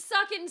he's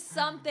sucking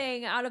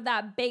something out of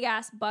that big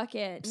ass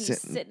bucket, and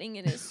he's sitting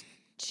in his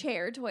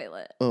chair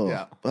toilet. Oh,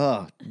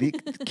 Yeah.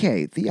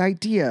 The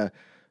idea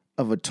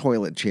of a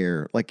toilet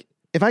chair, like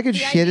if I could The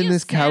shit in idea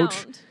this couch,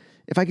 sound.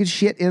 if I could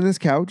shit in this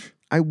couch,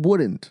 I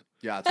wouldn't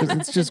Yeah, because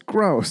it's just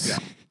gross. Yeah.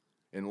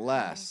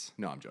 Unless,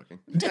 no, I'm joking.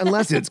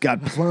 Unless it's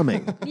got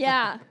plumbing.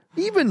 Yeah.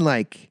 Even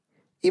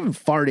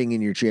farting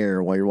in your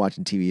chair while you're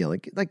watching TV,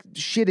 like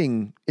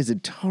shitting is a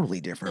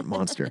totally different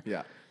monster.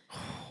 Yeah,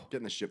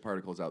 getting the shit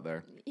particles out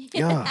there.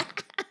 Yeah.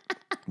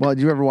 Well,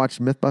 did you ever watch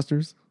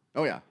Mythbusters?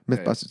 Oh yeah,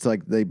 Mythbusters, it's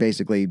like they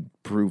basically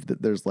prove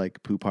that there's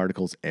like poo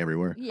particles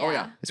everywhere. Yeah. Oh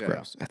yeah, It's yeah,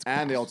 gross. yeah. That's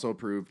and they gross. also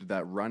proved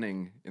that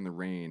running in the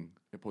rain,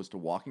 opposed to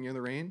walking in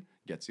the rain,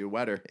 gets you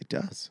wetter. It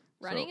does.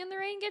 Running in the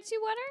rain gets you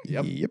wetter?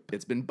 Yep. Yep.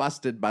 It's been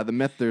busted by the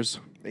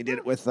mythers. They did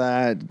it with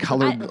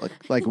colored,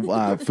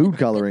 food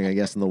coloring, I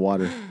guess, in the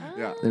water.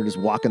 Yeah. They're just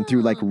walking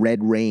through like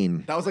red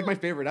rain. That was like my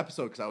favorite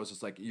episode because I was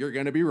just like, "You're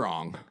gonna be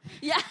wrong,"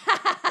 Yeah.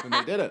 and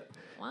they did it.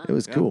 Wow. It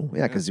was cool.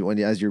 Yeah, because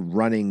as you're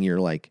running, you're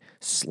like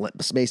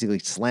basically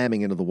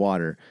slamming into the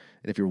water.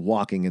 And if you're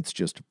walking, it's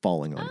just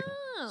falling on you.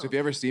 So if you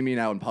ever see me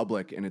now in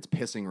public and it's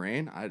pissing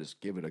rain, I just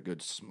give it a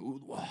good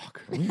smooth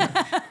walk.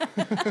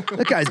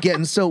 That guy's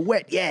getting so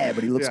wet. Yeah,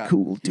 but he looks Yeah.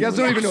 cool You guys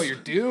too. don't even know what you're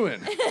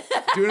doing.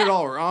 Doing it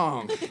all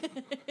wrong.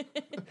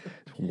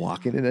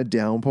 Walking in a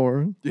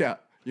downpour. Yeah.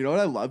 You know what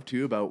I love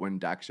too about when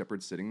Dax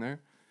Shepard's sitting there?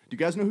 Do you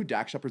guys know who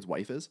Dax Shepard's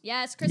wife is?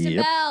 Yes, Kristen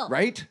Yep. Bell.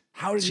 Right?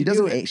 How did She he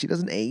doesn't do it? age. She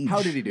doesn't age.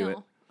 How did he do No. it?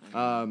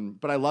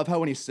 But I love how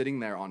when he's sitting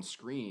there on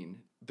screen,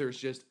 there's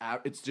just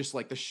it's just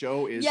like the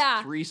show is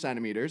Yeah. 3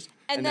 centimeters,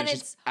 And then there's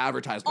it's just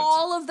advertisements.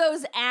 All of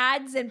those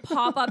ads and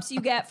pop-ups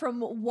you get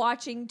from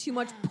watching too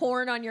much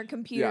porn on your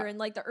computer Yeah. in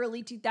like the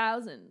early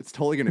 2000s. It's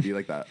totally gonna be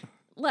like that.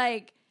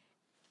 Like,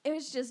 it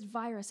was just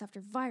virus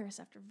after virus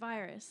after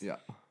virus. Yeah.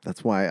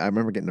 That's why I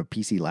remember getting a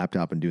PC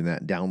laptop and doing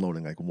that,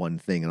 downloading like one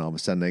thing, and all of a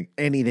sudden, like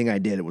anything I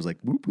did, it was like,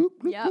 whoop, whoop,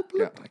 whoop, Yep. whoop,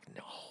 whoop. Yeah. Like,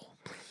 no,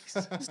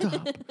 please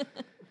stop.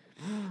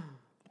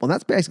 Well,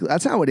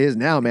 that's how it is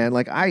now, man.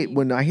 Like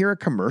when I hear a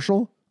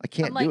commercial, I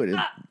can't I'm like, do it. It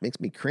 "Ah." makes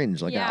me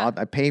cringe. Like Yeah.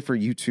 I pay for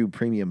YouTube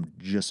Premium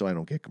just so I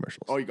don't get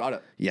commercials. Oh, you got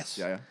it. Yes.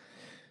 Yeah.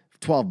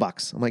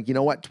 $12. I'm like, you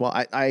know what?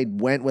 12. I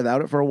went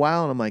without it for a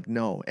while, and I'm like,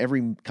 no.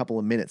 Every couple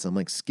of minutes, I'm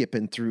like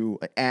skipping through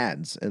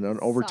ads, and then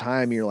over Sucks.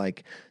 time, you're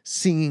like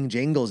singing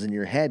jingles in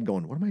your head,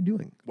 going, "What am I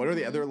doing?" What are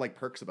the other like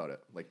perks about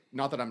it? Like,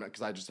 not that I'm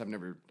because I just I've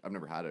never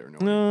had it or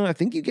no. I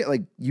think you get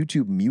like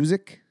YouTube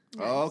Music.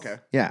 Oh, okay.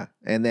 Yeah,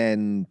 and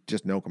then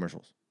just no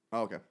commercials.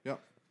 Oh, okay. Yeah.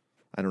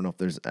 I don't know if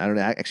there's. I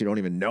actually don't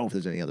even know if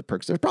there's any other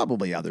perks. There's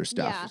probably other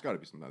stuff. Yeah. There's got to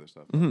be some other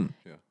stuff. Mm-hmm.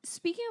 Yeah.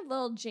 Speaking of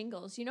little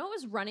jingles, you know what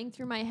was running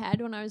through my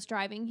head when I was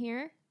driving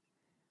here?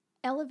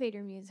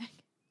 Elevator music.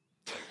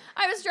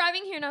 I was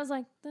driving here and I was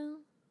like,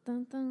 dun,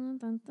 dun, dun,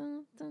 dun,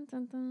 dun, dun,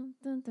 dun, dun,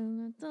 dun,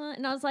 dun, dun,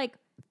 and I was like,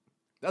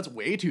 That's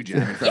way too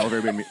jamming for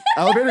elevator music.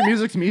 Elevator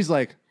music to me is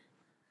like.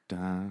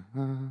 Da,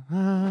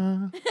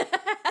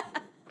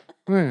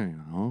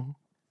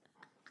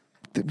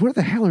 Where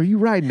the hell are you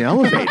riding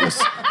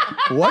elevators?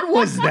 What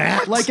was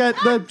that? like at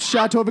the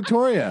Chateau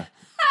Victoria.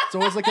 It's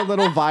always like a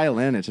little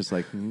violin. It's just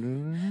like.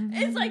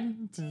 it's like,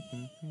 enjoy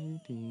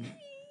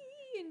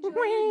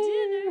your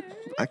dinner.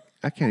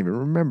 I can't even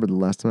remember the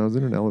last time I was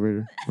in an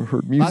elevator or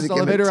heard Last music. in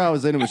elevator it. I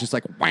was in, it was just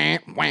like. I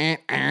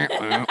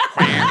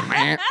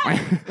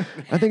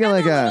think I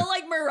like a. Little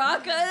like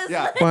maracas.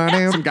 Yeah.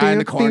 Some guy in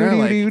the corner,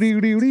 like.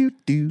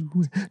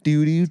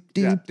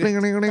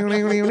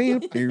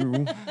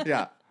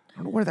 Yeah. I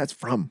don't know where that's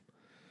from.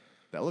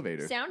 The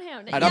elevator.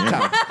 Soundhound. At Yeah.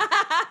 Uptown.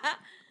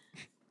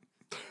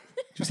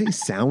 Did you say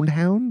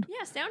Soundhound?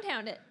 Yeah,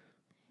 Soundhound it.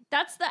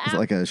 That's the Is app. it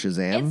like a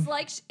Shazam?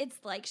 It's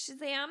like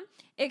Shazam,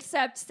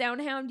 except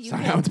Soundhound you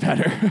Sounds can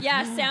better.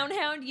 Yeah,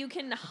 Soundhound you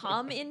can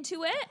hum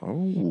into it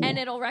Oh. and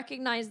it'll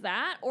recognize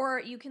that, or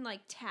you can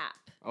like tap.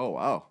 Oh,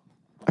 wow.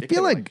 I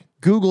feel like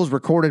Google's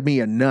recorded me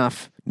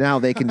enough. Now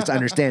they can just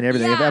understand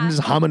everything. If I'm Yeah.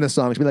 just humming a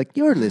song, it's be like,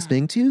 you're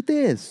listening to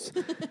this.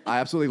 I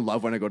absolutely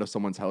love when I go to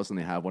someone's house and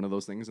they have one of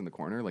those things in the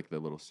corner, like the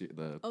little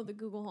Oh, the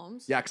Google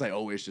Homes. Yeah, because I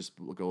always just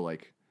go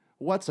like,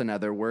 "What's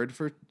another word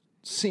for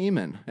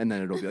semen?" And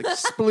then it'll be like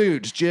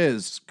splooge,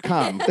 jizz,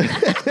 cum.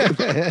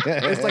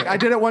 It's like I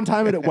did it one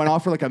time and it went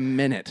off for like a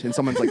minute, and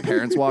someone's like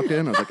parents walked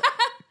in. I was like,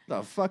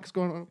 "The fuck's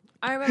going on?"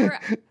 I remember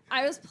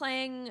I was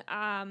playing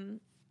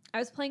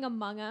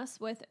Among Us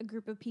with a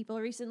group of people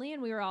recently,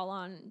 and we were all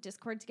on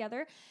Discord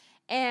together.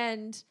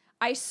 And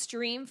I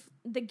streamed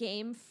the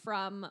game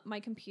from my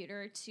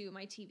computer to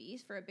my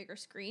TV for a bigger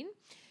screen.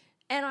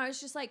 And I was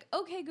just like,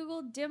 okay,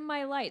 Google, dim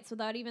my lights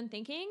without even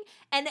thinking.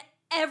 And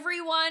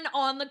everyone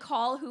on the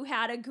call who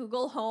had a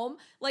Google Home,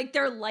 like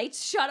their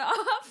lights shut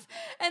off.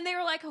 And they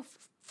were like, oh,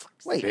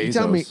 fuck's Wait, sake. you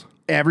tell me Bezos.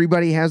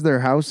 everybody has their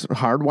house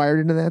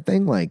hardwired into that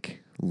thing,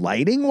 like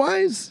lighting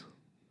wise?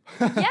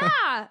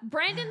 Yeah,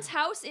 Brandon's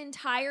house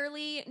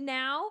entirely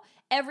now.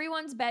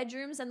 Everyone's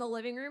bedrooms and the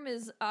living room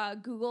is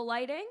Google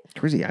lighting.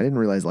 Crazy. I didn't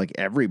realize like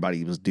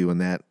everybody was doing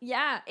that.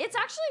 Yeah, it's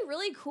actually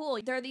really cool.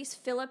 There are these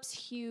Philips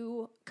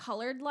Hue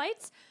colored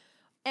lights,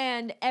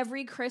 and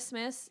every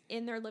Christmas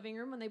in their living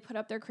room, when they put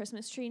up their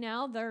Christmas tree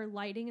now, their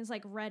lighting is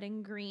like red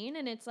and green,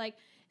 and it's like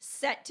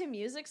set to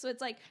music. So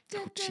it's like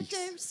switch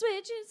and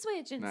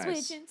switch and Nice.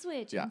 switch and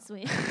switch Yeah. and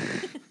switch.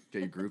 Get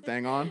your groove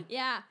thing on.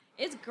 Yeah,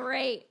 it's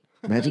gret.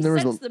 Imagine Really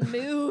there was sets the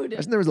mood.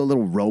 Imagine there was a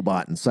little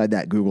robot inside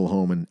that Google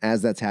Home, and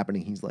as that's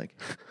happening, he's like,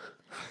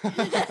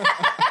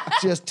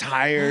 just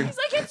tired. He's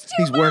like, it's too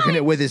He's working much.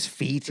 it with his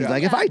feet. He's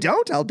like, if I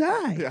don't, I'll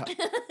die. Yeah.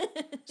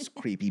 This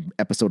creepy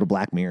episode of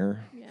Black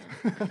Mirror. Yeah.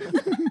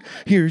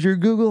 Here's your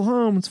Google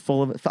Home. It's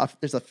full of it.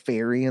 There's a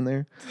fairy in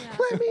there. Yeah.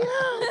 Let me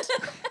out.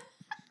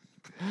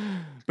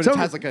 But So- it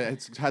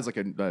has like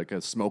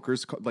a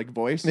smoker's like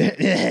voice.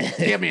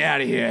 Get me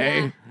out of here,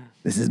 eh?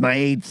 This is my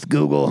 8th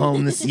Google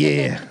Home this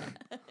year.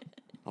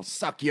 I'll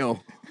suck you.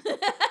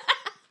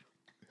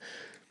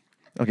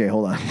 Okay,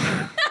 hold on.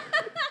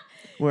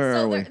 Where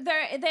So are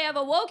we? they have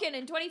awoken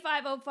in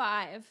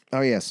 2505. Oh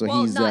yeah, so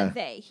Well, he's not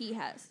they. He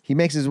has. he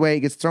makes his way,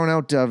 gets thrown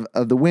out of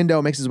the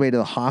window, makes his way to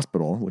the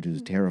hospital, which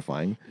is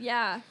terrifying.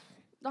 Yeah.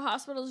 The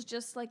hospital's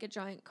just like a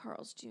giant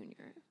Carl's Jr.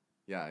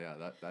 Yeah,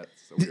 that's a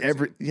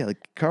weird scene. Like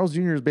Carl's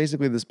Jr. is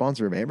basically the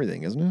sponsor of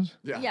everything, isn't it?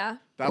 Yeah.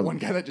 That one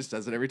guy that just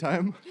says it every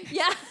time.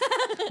 Yeah.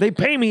 They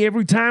pay me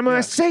every time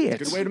I say it.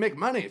 Good way to make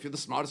money. If you're the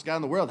smartest guy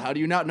in the world, how do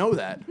you not know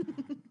that?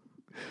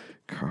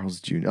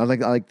 Carl's Jr. I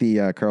like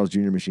the Carl's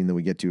Jr. machine that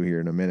we get to here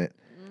in a minute.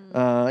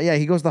 Yeah,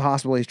 he goes to the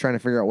hospital. He's trying to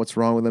figure out what's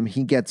wrong with him.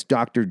 He gets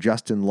Dr.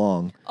 Justin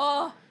Long.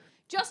 Oh,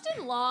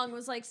 Justin Long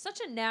was like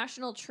such a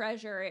national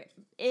treasure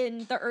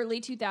in the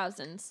early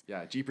 2000s.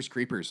 Yeah, Jeepers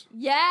Creepers.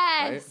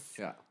 Yes.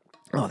 Right? Yeah.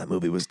 Oh, that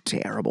movie was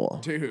terrible.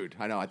 Dude,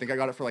 I know. I think I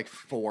got it for like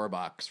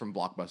 $4 from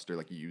Blockbuster,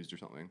 like used or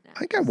something. I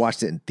think I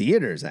watched it in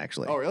theaters,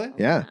 actually. Oh, really?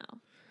 Yeah. Wow.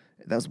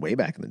 That was way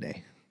back in the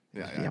day.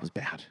 Yeah, Yeah, it was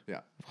bad. Yeah.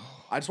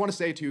 I just want to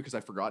say, too, because I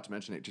forgot to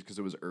mention it just because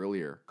it was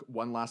earlier.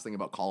 One last thing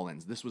about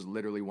Collins. This was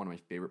literally one of my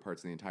favorite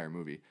parts of the entire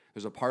movie.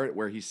 There's a part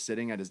where he's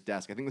sitting at his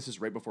desk. I think this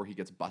is right before he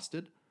gets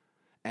busted.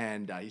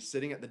 And he's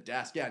sitting at the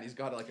desk. Yeah, and he's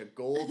got like a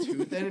gold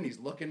tooth in, and he's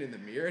looking in the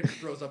mirror, and he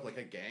throws up like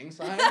a gang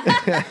sign.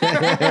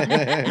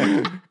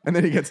 And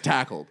then he gets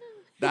tackled.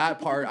 That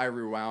part I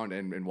rewound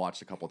and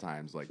watched a couple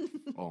times. Like,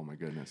 oh my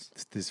goodness.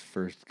 It's this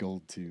first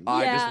gold tooth.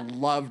 I Yeah. just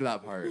loved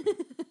that part.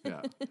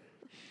 Yeah.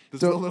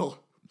 This is a little...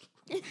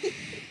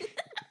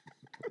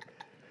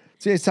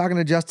 So he's talking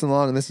to Justin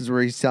Long, and this is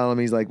where he's telling him,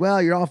 he's like,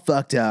 well, you're all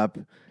fucked up,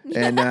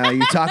 and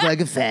you talk like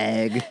a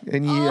fag,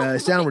 and you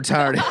sound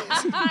retarded.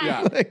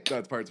 Yeah,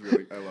 that part's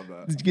really... I love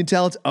that. You can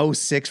tell it's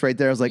 06 right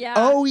there. I was like, Yeah.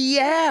 oh,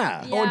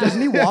 yeah. Yeah. Oh, and doesn't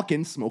he walk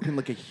in smoking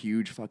like a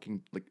huge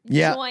fucking... like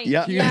Yeah. Joint.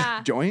 Yeah. huge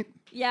Yeah. joint?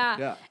 Yeah.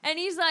 Yeah. And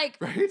he's like,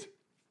 Right?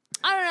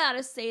 I don't know how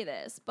to say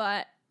this,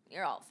 but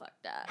you're all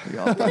fucked up.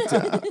 You're all fucked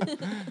up.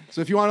 So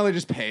if you want to like,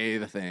 just pay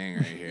the thing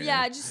right here.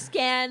 Yeah, just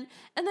scan.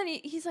 And then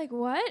he's like,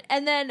 what?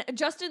 And then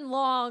Justin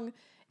Long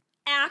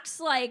acts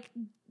like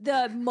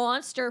the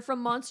monster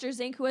from Monsters,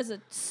 Inc. who has a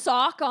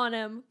sock on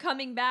him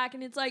coming back.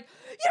 And it's like,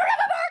 you don't have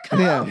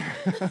a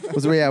barcode. Yeah.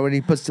 Was where, yeah, when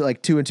he puts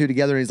like 2 and 2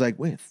 together, he's like,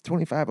 wait, it's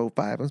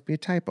 2505. Must be a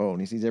typo.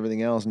 And he sees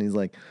everything else, and he's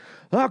like,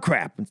 oh,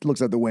 crap. And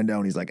looks out the window,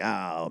 and he's like,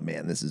 oh,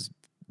 man, this is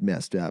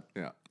messed up.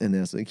 Yeah. And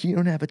then it's like, you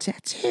don't have a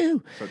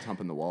tattoo. Starts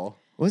humping the wall.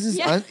 Was this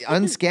Yeah.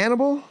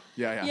 unscannable?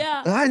 Yeah.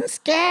 Yeah.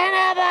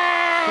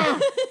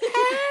 Unscannable!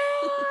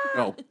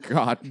 Oh,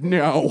 God,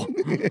 no.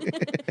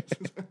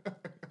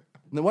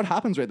 Then what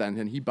happens right then?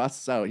 And he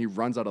busts out. He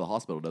runs out of the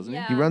hospital, doesn't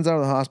Yeah. He runs out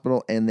of the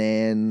hospital, and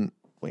then,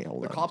 wait,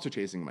 hold he? The on. cops are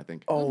chasing him, I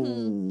think.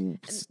 Oh,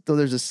 so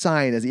there's a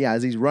sign as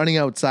he's running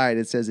outside.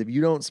 It says, if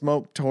you don't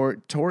smoke Oh,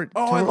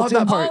 I love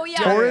that part. Oh, yeah.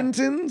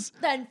 Torrentons?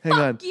 Then Hang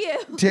on. fuck you.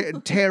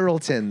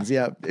 Tarreltons,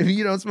 yeah. If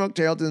you don't smoke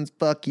Tarreltons,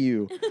 fuck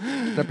you.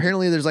 And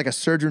apparently, there's like a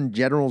Surgeon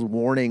General's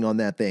warning on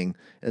that thing.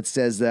 It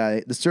says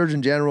the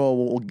Surgeon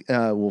General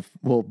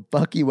will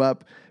fuck you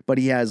up, but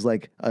he has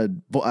like a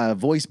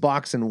voice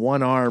box in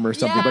one arm or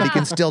something, but he Yeah.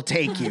 can still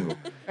take you.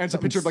 And it's a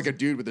picture of like a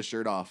dude with his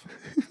shirt off.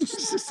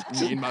 Just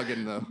mean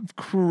mugging the...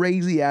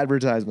 Crazy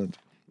advertisement.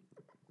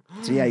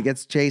 So yeah, he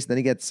gets chased, then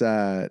he gets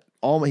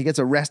he gets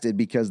arrested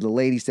because the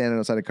lady standing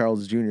outside of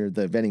Carl's Jr.,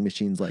 the vending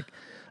machine's like,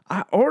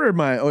 I ordered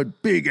my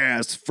big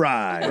ass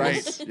fries.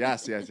 Right.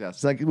 Yes.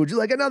 It's like, would you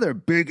like another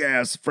big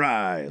ass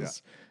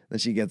fries? Then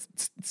she gets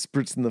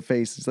spritzed in the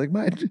face. It's like,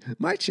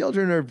 my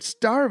children are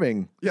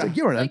starving. It's Yeah. like,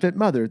 you're an unfit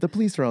mother. The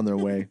police are on their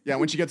way. Yeah,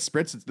 when she gets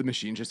spritzed, it's the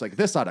machine just like,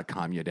 this ought to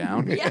calm you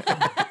down.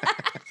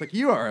 It's like,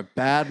 you are a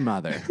bad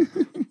mother.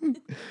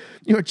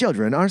 Your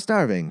children are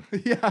starving.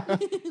 Yeah.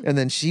 And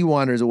then she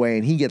wanders away,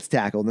 and he gets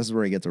tackled. And this is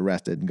where he gets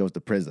arrested and goes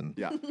to prison.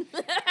 Yeah.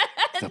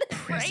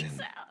 Breaks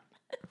out.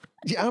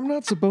 Yeah, I'm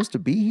not supposed to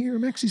be here.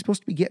 I'm actually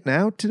supposed to be getting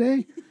out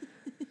today.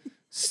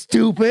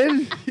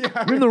 Stupid.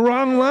 You're in the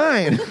wrong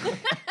line.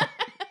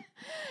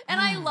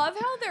 And I love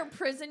how their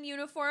prison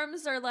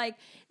uniforms are like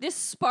this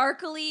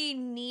sparkly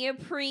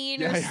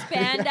neoprene or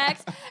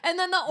spandex, and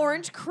then the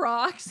orange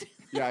Crocs.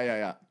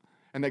 Yeah.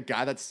 And the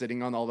guy that's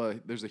sitting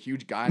on there's a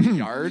huge guy in the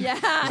yard. Yeah.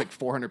 He's like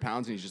 400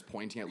 pounds and he's just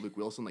pointing at Luke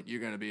Wilson like, you're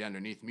going to be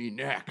underneath me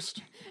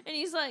next. And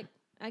he's like,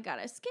 I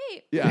gotta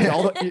escape.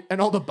 Yeah.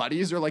 And all the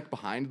buddies are like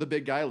behind the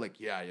big guy. Like,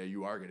 yeah,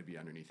 you are going to be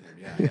underneath him.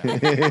 Yeah.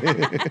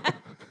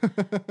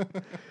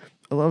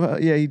 I love how,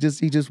 he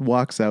just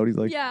walks out. He's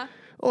like, Yeah.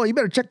 oh, you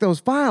better check those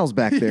files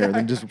back there. And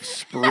then just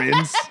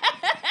sprints.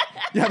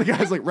 Yeah, the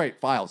guy's like, right,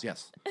 files,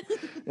 yes.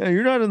 Yeah,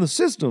 you're not in the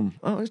system.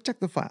 Oh, let's check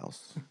the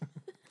files.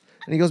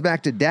 And he goes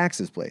back to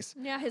Dax's place.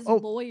 Yeah, his Oh,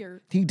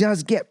 lawyer. He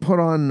does get put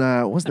on,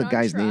 what's the on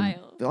guy's name?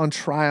 trial. On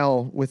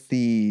trial with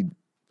the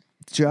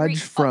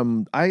judge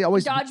from, I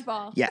always.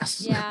 Dodgeball.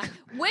 Yes. Yeah.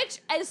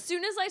 Which, as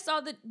soon as I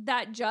saw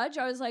that judge,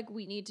 I was like,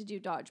 we need to do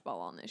Dodgeball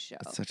on this show.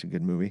 That's such a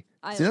good movie.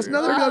 I See, that's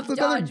love another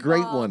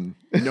great Dodgeball. one.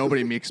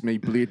 Nobody makes me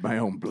bleed my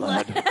own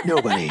blood.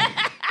 Nobody.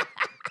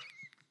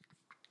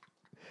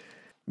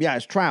 Yeah,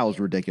 his trial is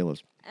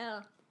ridiculous.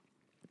 Oh.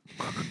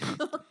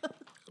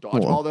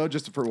 Dodgeball, though,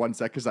 just for 1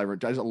 sec, because I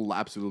just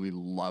absolutely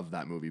love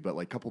that movie. But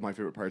like, a couple of my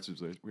favorite parts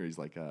was where he's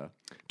like,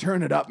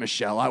 "Turn it up,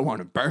 Michelle. I want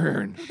to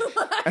burn."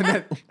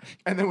 and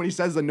then when he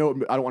says the no,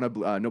 I don't want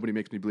to. Nobody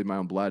makes me bleed my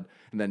own blood.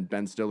 And then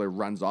Ben Stiller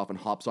runs off and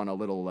hops on a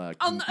little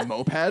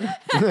moped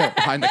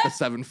behind like a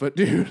 7-foot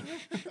dude.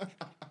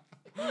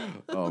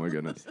 Oh my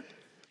goodness.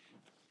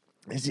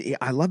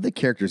 I love the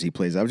characters he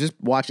plays. I was just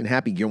watching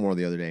Happy Gilmore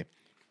the other day,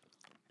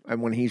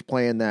 and when he's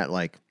playing that,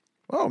 like,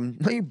 oh,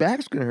 now your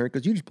back's gonna hurt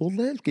because you just pulled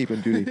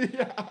landscaping duty.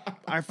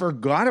 I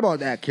forgot about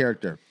that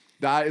character.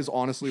 That is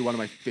honestly one of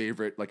my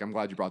favorite. Like, I'm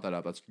glad you brought that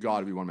up. That's got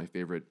to be one of my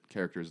favorite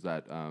characters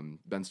that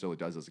Ben Stiller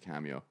does as a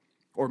cameo,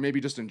 or maybe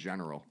just in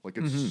general. Like,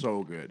 it's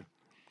so good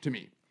to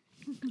me.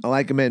 I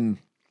like him in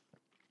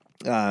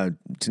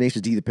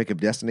Tenacious D: The Pick of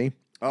Destiny.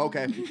 Oh,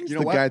 okay, you know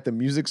The what? guy at the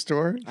music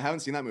store. I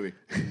haven't seen that movie.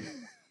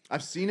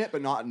 I've seen it,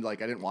 but not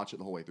like I didn't watch it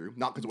the whole way through.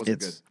 Not because it wasn't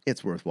good.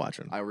 It's worth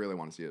watching. I really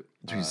want to see it.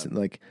 Just,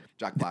 like,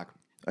 Jack Black.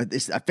 I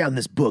found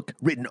this book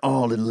written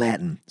all in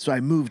Latin, so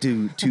I moved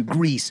to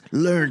Greece,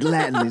 learned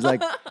Latin. He's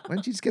like, why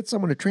don't you just get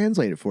someone to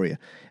translate it for you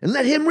and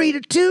let him read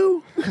it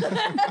too?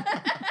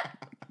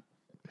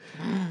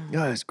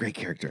 That's a great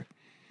character.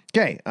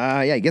 Okay,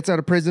 he gets out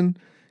of prison,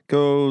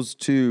 goes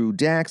to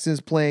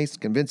Dax's place,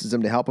 convinces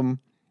him to help him.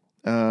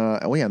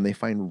 And they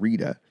find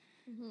Rita.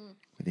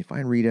 They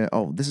find Rita.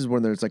 Oh, this is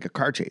when there's like a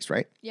car chase,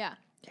 right? Yeah.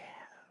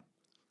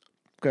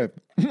 Okay.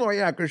 Oh,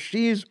 yeah, because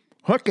she's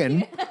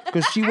hooking,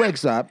 because she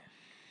wakes up.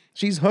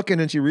 She's hooking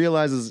and she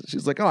realizes,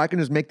 she's like, oh, I can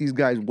just make these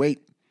guys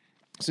wait.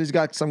 So she's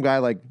got some guy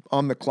like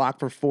on the clock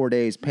for 4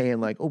 days paying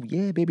like, oh,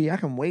 yeah, baby, I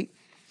can wait.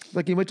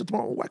 Like, you wait till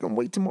tomorrow? Oh, I can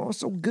wait tomorrow.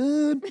 So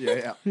good.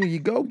 Yeah. Here you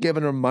go,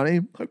 giving her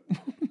money.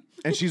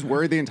 And she's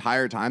worried the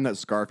entire time that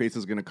Scarface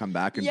is going to come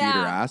back and beat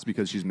her Yeah. ass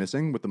because she's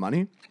missing with the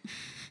money.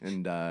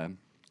 And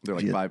they're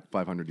like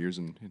 500 years.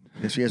 And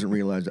She hasn't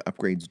realized the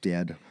upgrade's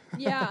dead.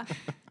 Yeah.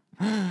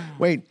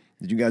 Wait,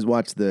 did you guys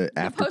watch the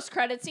after? Post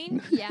credit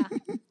scene? Yeah.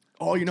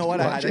 oh, you know what?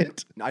 Watch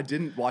I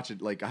didn't watch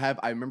it. Like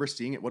I remember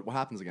seeing it. What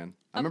happens again?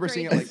 I remember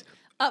seeing it like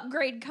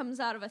Upgrade comes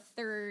out of a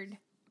third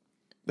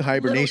The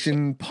hibernation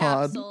little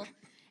pod. capsule.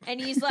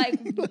 And he's like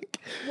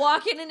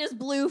walking in his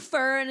blue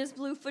fur and his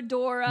blue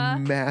fedora.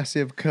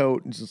 Massive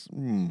coat. And just,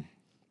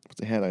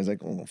 puts a hat on. He's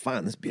like, oh, I'll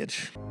find this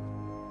bitch.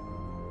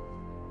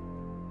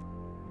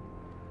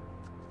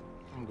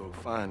 I'm gonna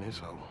find this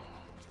hoe.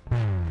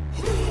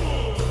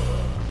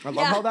 I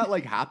love how that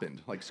like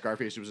happened. Like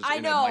Scarface was just I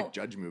in know. a Mike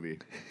Judge movie.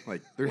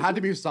 Like there had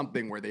to be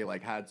something where they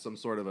like had some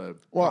sort of a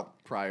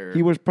prior.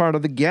 He was part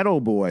of the Ghetto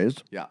Boys.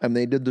 Yeah. And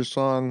they did the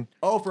song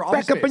for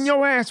Office Back Up in Space.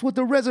 Your Ass with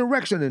the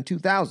Resurrection in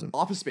 2000.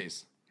 Office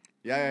Space.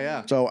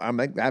 Yeah. So I'm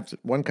like, that's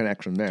one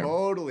connection there.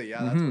 Totally.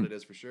 Yeah, that's what it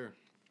is for sure.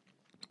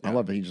 I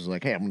love that he's just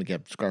like, hey, I'm going to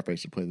get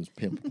Scarface to play this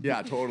pimp.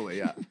 Yeah, totally.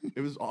 Yeah, it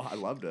was. Oh, I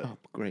loved it.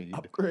 Upgrade.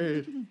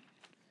 Upgrade.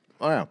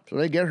 Oh, yeah. So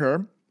they get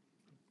her.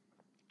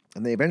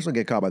 And they eventually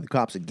get caught by the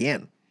cops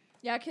again.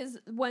 Yeah, because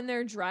when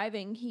they're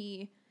driving,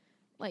 he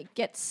like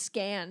gets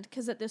scanned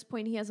because at this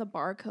point he has a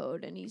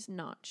barcode and he's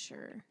not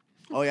sure.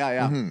 Oh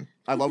yeah.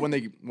 I love when they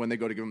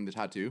go to give him the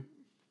tattoo,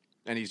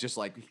 and he's just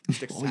like he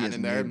sticks his hand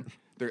in there. And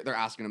they're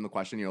asking him the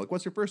question. You're like,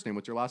 "What's your first name?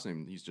 What's your last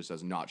name?" He just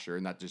says, "Not sure,"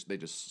 and they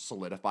just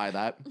solidify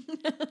that.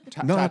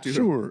 Not tattoo.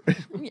 sure.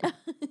 Yeah.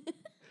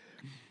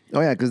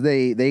 Oh, yeah, because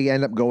they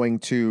end up going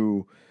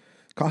to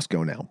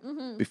Costco now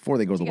before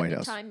they go to the Get White the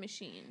House. time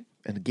machine.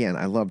 And again,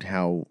 I loved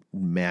how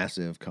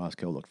massive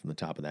Costco looked from the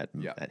top of that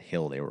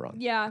hill they were on.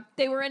 Yeah,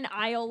 they were in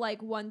aisle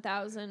like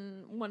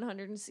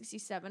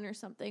 1,167 or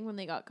something when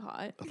they got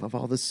caught. I love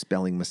all the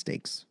spelling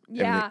mistakes.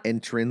 Yeah.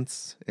 And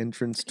the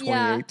entrance 28.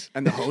 Yeah.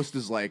 And the host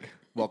is like,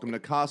 "Welcome to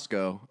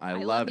Costco.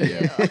 I love you."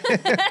 you."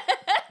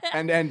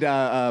 And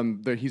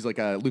he's like,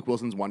 Luke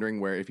Wilson's wondering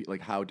where if he,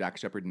 like how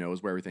Dax Shepard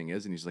knows where everything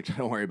is, and he's like,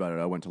 "Don't worry about it.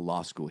 I went to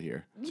law school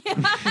here."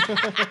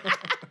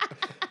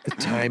 The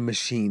time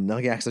machine.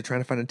 No, they're trying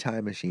to find a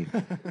time machine.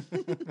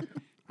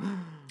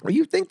 Or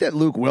you think that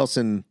Luke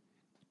Wilson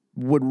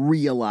would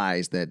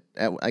realize that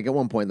at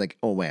one point, like,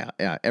 oh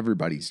yeah,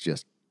 everybody's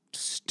just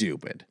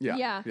stupid.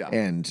 Yeah.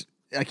 And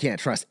I can't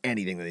trust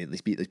anything that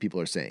these people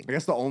are saying. I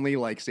guess the only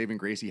like saving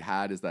grace he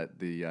had is that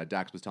the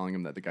Dax was telling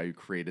him that the guy who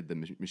created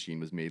the machine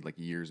was made like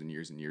years and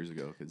years and years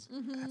ago.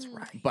 That's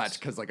right. But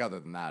because like other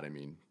than that, I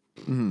mean,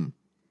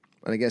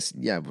 And I guess,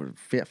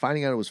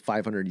 finding out it was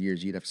 500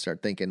 years, you'd have to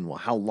start thinking, well,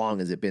 how long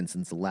has it been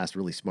since the last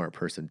really smart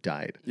person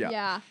died?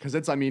 Yeah. Because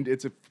it's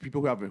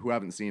people who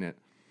haven't seen it,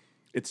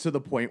 it's to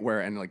the point where,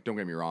 and like don't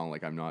get me wrong,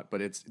 like I'm not,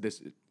 but it's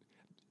this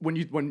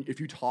if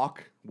you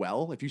talk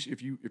well,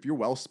 if you're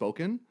well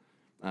spoken.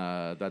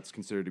 That's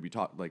considered to be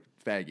like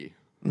faggy.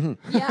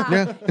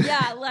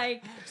 Yeah.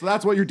 Like, So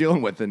that's what you're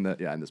dealing with in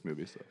this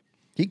movie. So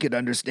He could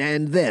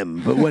understand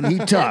them, but when he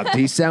talked,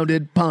 he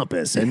sounded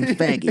pompous and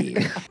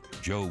faggy.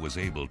 Joe was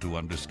able to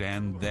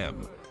understand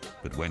them,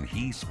 but when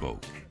he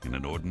spoke in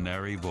an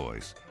ordinary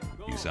voice,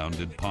 he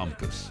sounded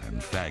pompous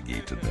and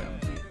faggy to them.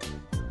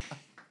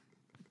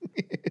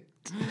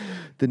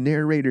 The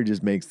narrator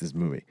just makes this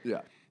movie.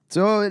 yeah,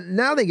 So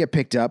now they get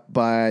picked up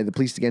by the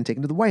police again,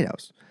 taken to the White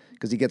House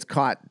because he gets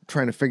caught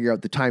trying to figure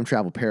out the time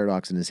travel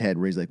paradox in his head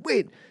where he's like,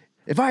 wait,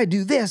 if I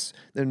do this,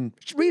 then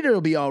Rita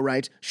will be all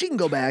right. She can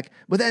go back.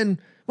 But then,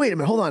 wait a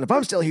minute, hold on. If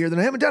I'm still here, then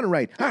I haven't done it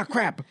right. Ah,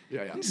 crap.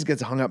 Yeah. He just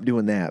gets hung up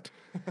doing that.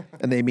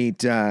 And they meet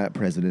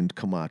President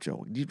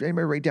Camacho. Did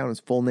anybody write down his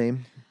full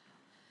name?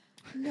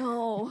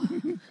 no.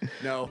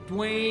 no,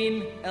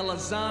 Dwayne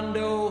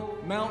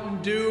Elizondo,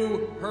 Mountain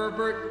Dew,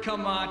 Herbert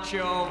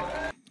Camacho.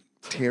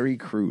 Terry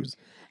Crews.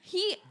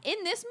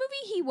 In this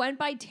movie, he went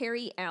by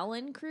Terry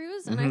Allen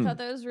Cruz, and I thought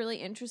that was really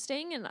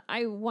interesting. And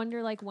I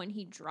wonder, like, when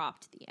he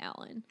dropped the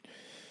Allen.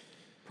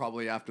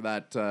 probably after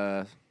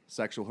that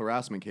sexual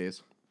harassment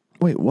case.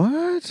 Wait,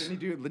 what?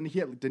 Didn't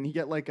he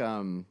get like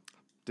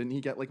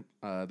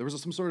there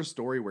was some sort of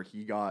story where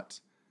he got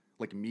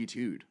like Me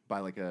Too'd by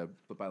like a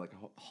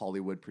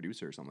Hollywood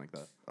producer or something like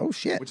that. Oh,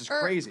 shit. Which is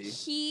crazy.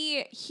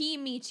 He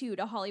Me Too'd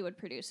a Hollywood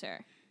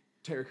producer.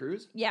 Terry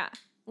Crews? Yeah.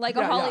 Like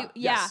a Hollywood.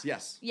 Yeah.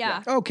 Yes.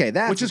 Yeah. Okay,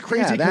 that's Which is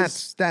crazy Yeah,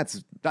 'cause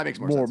that's that makes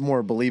more sense.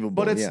 more believable.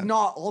 But it's yeah.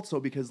 not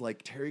also because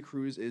like Terry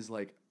Crews is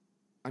like,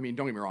 I mean,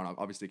 don't get me wrong.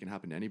 Obviously, it can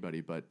happen to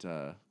anybody, but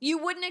You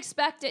wouldn't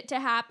expect it to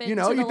happen. you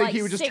know, to you the, think like,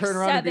 he would just 6, turn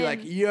around and be 7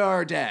 like,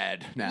 "You're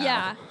dead now."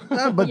 Yeah.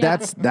 But Yeah.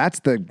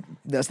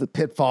 that's the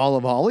pitfall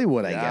of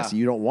Hollywood, I Yeah. guess.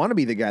 You don't want to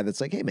be the guy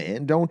that's like, "Hey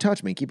man, don't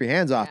touch me, keep your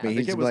hands off me." I think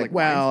He's it just was like, like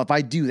 "Well, if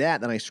I do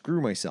that, then I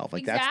screw myself."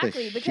 Like Exactly, that's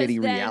the because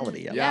shitty then-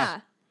 reality of it. Yeah.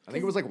 I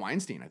think it was like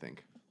Weinstein. I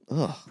think.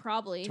 Ugh,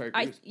 Probably. Terry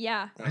Crews.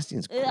 Yeah.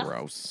 Weinstein's Ugh.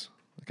 gross.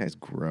 That guy's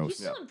gross. He's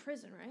still in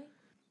prison, right?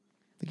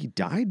 I think he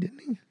died, didn't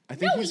he? I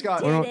think he's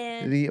got. Or no,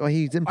 Didn't.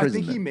 he's in I prison.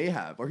 think he then. may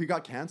have, or he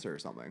got cancer or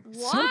something.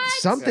 What?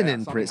 Something Yeah, in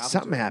something prison. happened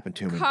Something to him. happened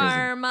to him in prison.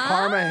 Karma.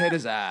 Karma hit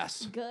his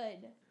ass. Good.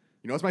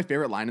 You know what's my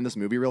favorite line in this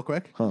movie, real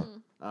quick? Huh.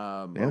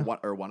 Yeah.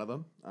 Or one of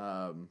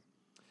them.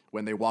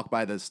 When they walk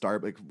by the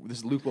Starbucks, this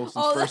is Luke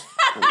Wilson's Oh, first.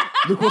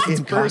 Luke Wilson's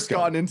In first Costco.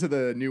 gotten into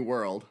the new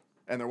world,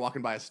 and they're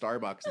walking by a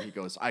Starbucks, and he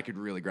goes, "I could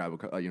really grab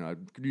a, I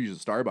could use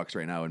a Starbucks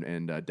right now."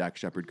 And Dax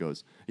Shepard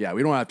goes, "Yeah,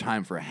 we don't have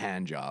time for a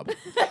hand job."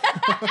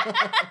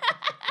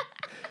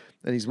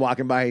 And he's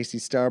walking by, he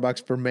sees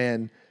Starbucks for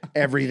men.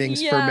 Everything's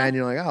for Yeah. men.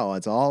 You're like, oh,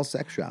 it's all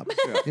sex shops.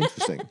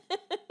 Interesting.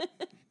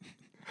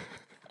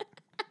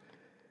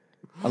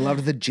 I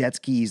loved the jet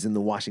skis in the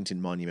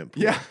Washington Monument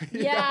pool. Yeah,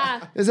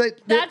 Yeah. Is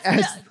it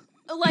That's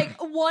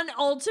like one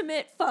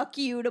ultimate fuck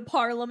you to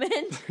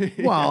Parliament.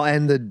 well,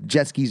 and the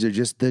jet skis are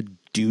just the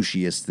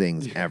douchiest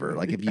things ever.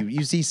 Like if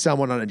you see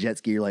someone on a jet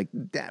ski, you're like,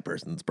 that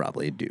person's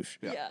probably a douche.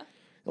 Yeah.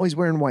 Oh, he's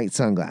wearing white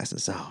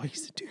sunglasses. Oh,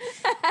 he's a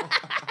douche.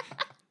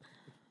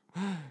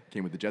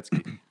 came with the jet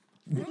ski.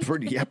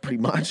 pretty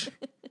much.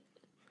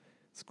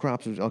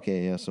 Crops are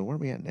okay. Yeah. So where are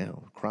we at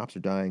now? Crops are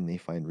dying. They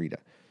find Rita.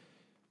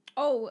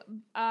 Oh,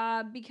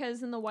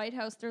 because in the White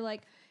House, they're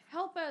like,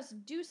 help us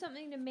do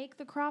something to make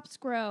the crops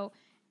grow.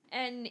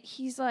 And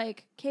he's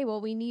like, okay,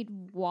 well, we need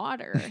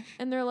water.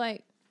 And they're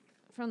like,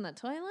 from the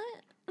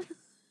toilet?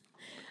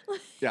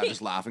 Yeah,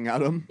 just laughing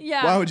at him.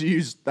 Yeah. Why would you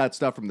use that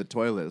stuff from the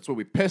toilet? That's what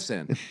we piss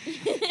in.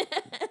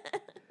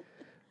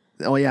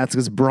 Oh yeah, it's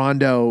because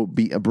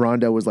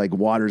Brondo was like,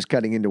 water's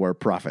cutting into our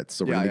profits,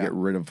 so we're gonna get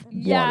rid of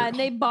Yeah, water. and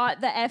they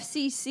bought the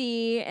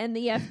FCC and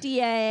the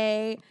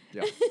FDA.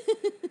 Yeah.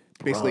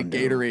 Basically, Brondo.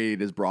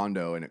 Gatorade is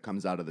Brondo, and it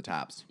comes out of the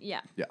taps.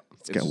 Yeah. Yeah.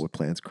 It's got what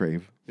plants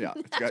crave. Yeah.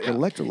 It's got, Got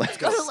electrolytes.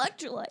 Got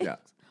electrolytes. Yeah.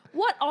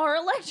 What are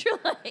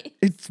electrolytes?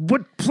 It's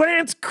what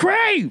plants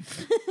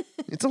crave.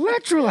 It's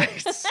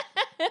electrolytes.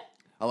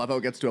 I love how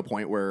it gets to a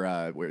point where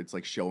it's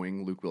like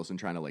showing Luke Wilson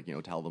trying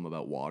to tell them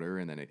about water,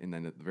 and then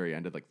at the very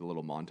end of like the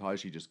little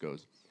montage, he just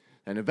goes,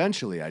 and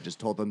eventually I just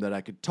told them that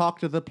I could talk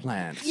to the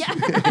plants. Yeah.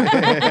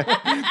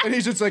 And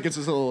he's just like, it's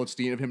this little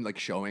scene of him like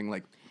showing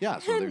like, yeah,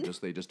 so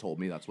they just told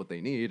me that's what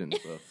they need, and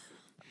so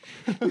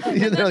And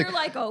then they're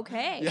like,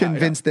 okay,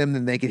 Convince them,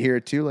 then they could hear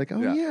it too. Like,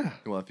 oh yeah.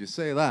 Well, if you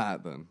say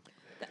that, then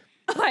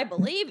I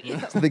believe you.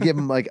 So they give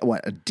him like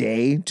what, a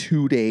day,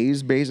 2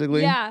 days,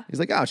 basically. Yeah. He's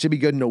like, oh, it should be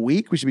good in a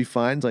week. We should be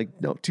fine. It's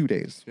like, no, 2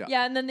 days. Yeah.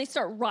 Yeah, and then they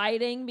start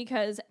rioting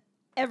because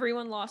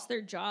everyone lost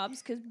their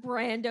jobs because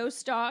Brando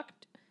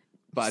stocked.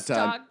 But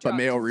stock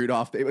Mayo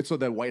dropped. Rudolph. So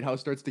the White House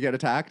starts to get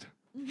attacked,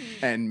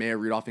 and Mayo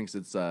Rudolph thinks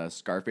it's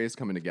Scarface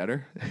coming to get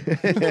her.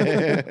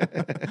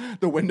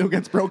 The window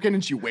gets broken,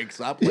 and she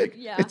wakes up like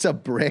Yeah. It's a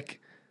brick.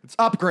 it's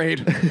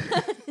upgrade.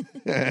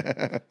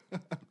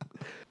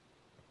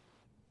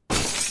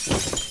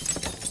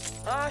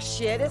 Oh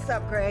shit, it's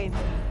upgrade.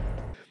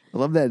 I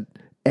love that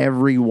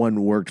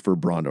everyone worked for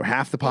Brando.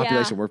 Half the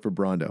population Yeah. worked for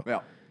Brando. Yeah.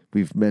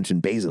 We've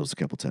mentioned Bezos a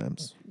couple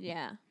times.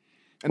 Yeah.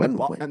 And,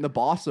 When- and the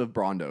boss of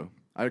Brando,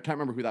 I can't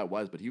remember who that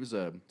was, but he was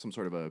some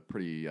sort of a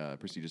pretty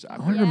prestigious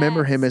actor. I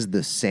remember him Yes. as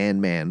the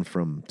Sandman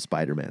from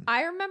Spider-Man.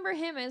 I remember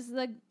him as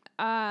the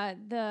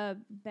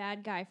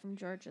bad guy from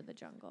George of the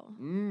Jungle.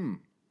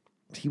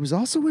 He was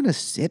also in a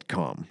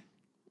sitcom.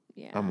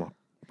 Yeah. I'm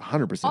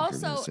 100% sure he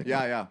was in a Also- sitcom.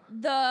 Yeah.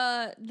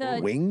 the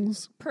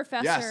Wings?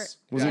 professor. Yes.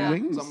 Was it yeah,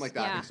 Wings? Something like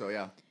that. I Yeah. think so.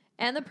 Yeah.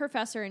 And the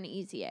professor in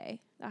Easy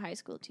A, the high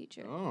school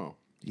teacher. Oh.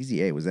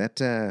 Easy A. Was that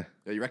Yeah.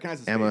 You recognize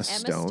his Emma face. Emma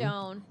Stone?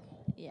 Stone.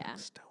 Yeah.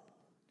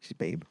 She's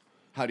babe.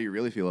 How do you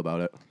really feel about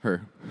it?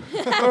 Her.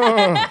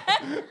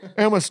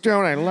 Emma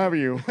Stone, I love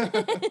you.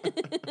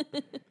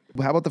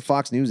 How about the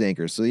Fox News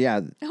anchors? So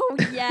yeah, Oh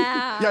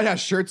yeah. Yeah.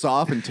 Shirts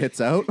off and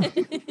tits out.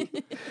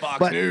 Fox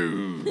But-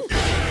 News.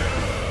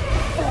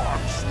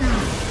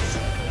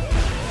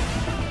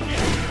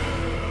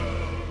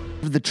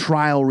 the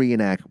trial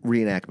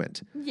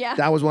reenactment. Yeah.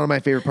 That was one of my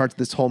favorite parts of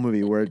this whole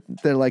movie, where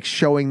they're like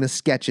showing the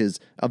sketches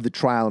of the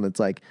trial, and it's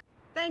like,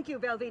 Thank you,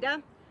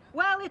 Velveeta.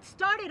 Well, it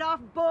started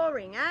off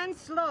boring and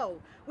slow,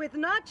 with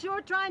Not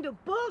Sure trying to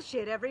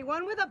bullshit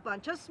everyone with a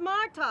bunch of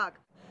smart talk.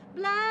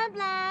 Blah,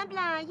 blah,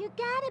 blah, you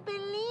gotta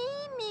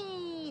believe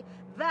me.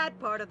 That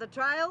part of the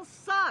trial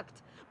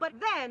sucked. But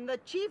then the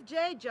Chief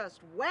J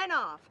just went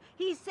off.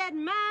 He said,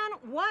 man,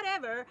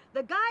 whatever,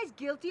 the guy's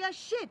guilty as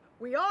shit.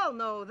 We all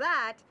know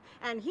that.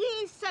 And he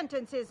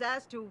sentenced his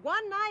ass to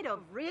 1 night of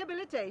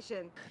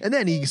rehabilitation. and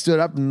then he stood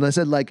up and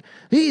said like,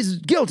 he's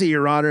guilty,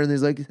 Your Honor, and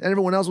he's like, and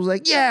everyone else was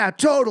like, yeah,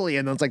 totally,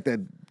 and then it's like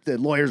the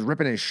lawyer's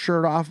ripping his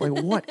shirt off.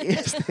 Like, what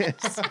is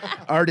this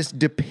artist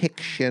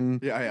depiction?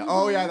 Yeah.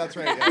 Oh yeah, that's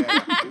right.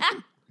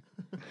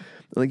 Yeah.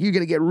 Like, you're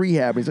gonna get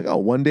rehab. And he's like, oh,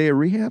 1 day of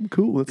rehab,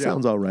 cool. That Yeah.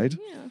 sounds all right.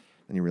 Yeah.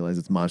 And you realize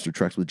it's monster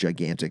trucks with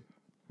gigantic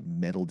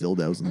metal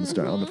dildos on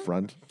the on the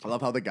front. I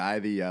love how the guy,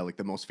 the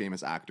most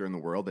famous actor in the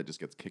world that just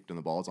gets kicked in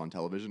the balls on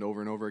television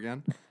over and over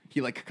again.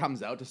 He like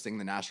comes out to sing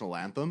the national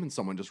anthem, and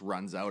someone just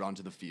runs out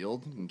onto the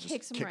field and just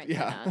Kicks him right in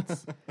the Yeah.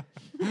 nuts.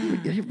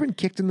 Have you ever been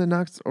kicked in the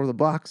nuts or the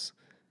box?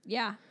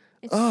 Yeah.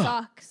 It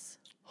sucks.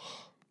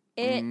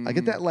 It I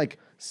get that like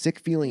sick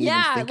feeling. even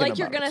yeah, thinking like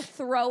you're about gonna it.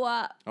 throw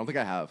up. I don't think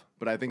I have,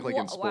 but I think like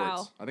in sports.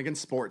 Wow. I think in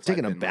sports,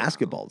 Taking I've a been, like-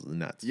 basketball to the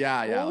nuts. Yeah.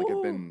 Like I've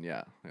Ooh. been.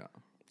 Yeah.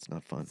 It's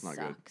not fun. Not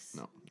good. Sucks.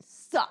 No.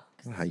 Sucks.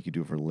 I don't know how you could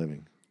do it for a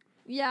living.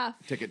 Yeah.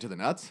 Ticket to the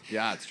nuts.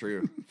 Yeah, it's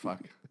true.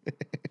 Fuck.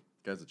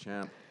 Guy's a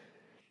champ.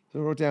 So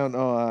I wrote down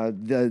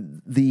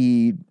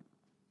the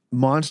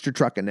monster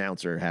truck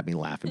announcer had me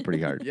laughing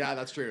pretty hard. Yeah,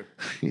 that's true.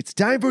 It's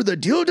time for the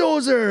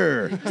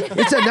dildozer.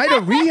 It's a night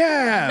of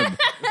rehab.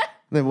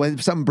 Then when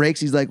something breaks,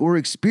 he's like, we're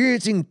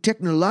experiencing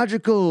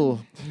technological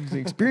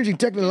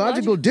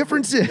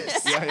differences.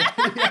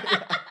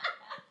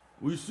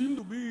 We seem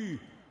to be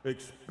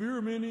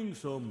experimenting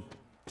some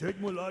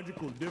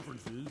technological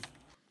differences.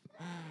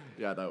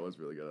 Yeah, that was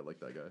really good. I like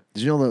that guy.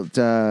 Did you know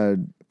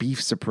that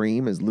Beef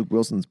Supreme is Luke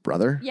Wilson's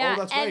brother? Yeah.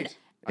 Oh, that's and right.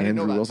 I didn't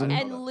know Andrew that. Wilson? I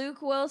didn't know and that.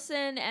 Luke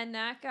Wilson and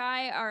that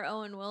guy are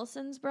Owen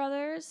Wilson's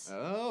brothers.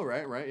 Oh,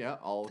 right. Yeah,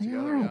 all They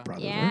together. are all Yeah.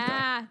 brothers, aren't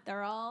Yeah,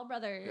 they're all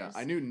brothers. Yeah,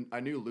 I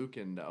knew Luke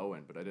and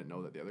Owen, but I didn't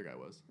know that the other guy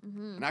was.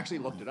 And I actually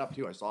looked it up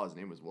too. I saw his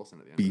name was Wilson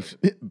at the end. Beef of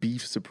it.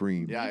 Beef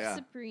Supreme. Yeah, Beef yeah.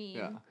 Supreme.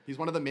 Yeah, he's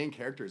one of the main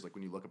characters. Like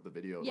when you look up the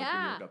video, like when you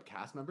Yeah. look up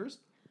cast members,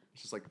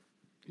 it's just like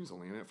he was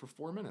only in it for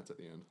 4 minutes at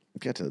the end.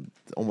 Got to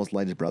almost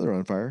light his brother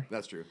on fire.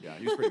 That's true. Yeah,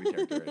 he was a pretty big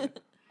character in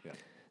it. Yeah.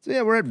 So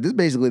yeah, this is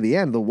basically the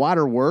end. The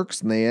water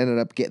works, and they end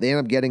up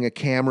getting a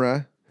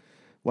camera.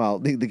 Well,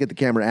 they get the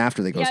camera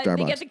after they go Yeah, Starbucks.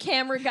 they get the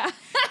camera guy.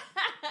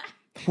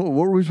 What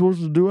were we supposed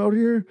to do out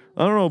here?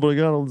 I don't know, but I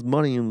got all this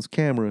money and this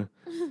camera.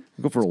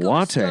 Go for a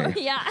latte.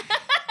 Yeah.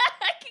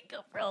 I could go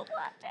for a latte.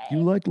 You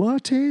like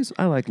lattes?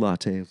 I like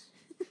lattes.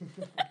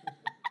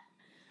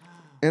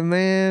 And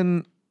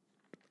then,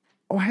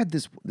 I had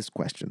this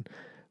question.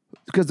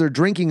 Because they're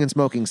drinking and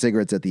smoking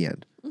cigarettes at the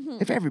end.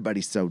 If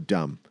everybody's so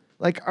dumb,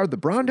 like, are the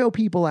Brando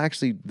people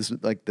actually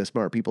like the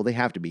smart people? They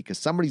have to be, because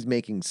somebody's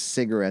making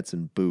cigarettes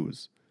and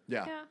booze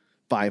Yeah.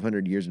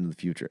 500 years into the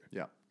future.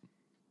 Yeah.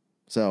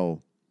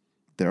 So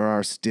there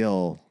are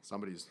still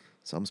Somebody's.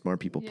 some smart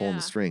people pulling Yeah.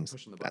 the strings.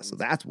 Pushing the So buttons.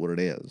 that's what it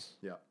is.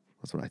 Yeah.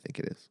 That's what I think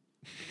it is.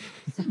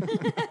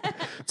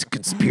 It's a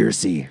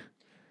conspiracy.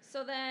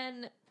 So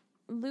then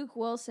Luke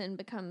Wilson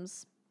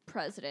becomes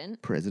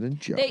president. President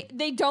Joe.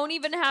 They don't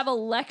even have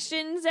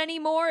elections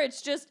anymore.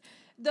 It's just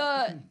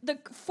the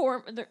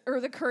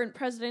current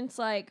president's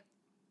like,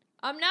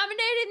 I'm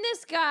nominating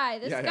this guy.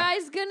 This Yeah.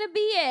 guy's gonna be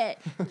it.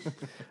 Oh,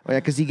 yeah,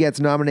 because he gets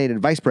nominated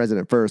vice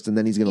president first, and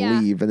then he's going to Yeah.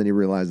 leave, and then he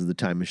realizes the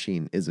time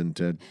machine isn't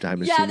a time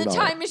machine Yeah, at the all.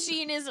 time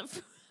machine is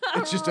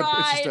It's just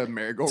a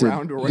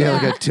merry-go-round or Yeah,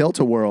 whatever. like a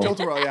tilt-a-whirl.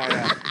 Tilt-a-whirl,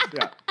 yeah.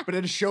 But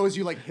it shows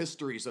you like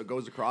history, so it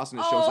goes across and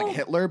it shows like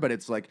Hitler, but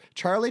it's like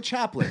Charlie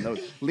Chaplin,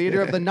 the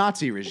leader of the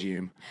Nazi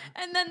regime.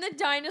 And then the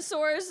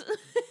dinosaurs.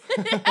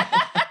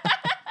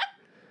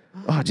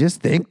 Oh,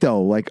 just think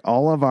though, like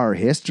all of our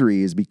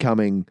history is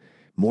becoming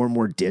more and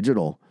more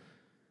digital.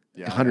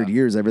 Yeah, 100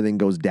 years, everything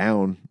goes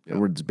down. Yeah.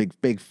 Where it's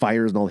big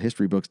fires and all the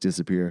history books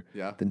disappear.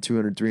 Yeah. Then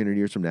 200, 300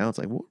 years from now, it's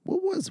like, what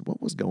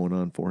was going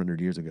on 400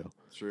 years ago?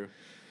 It's true.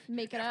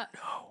 Make it up.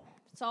 No.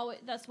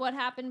 That's what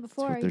happened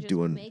before. That's what You they're just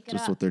doing. Make it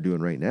Just up. what they're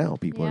doing right now.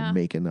 People Yeah. are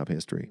making up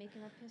history.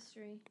 Making up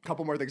history. A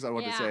couple more things I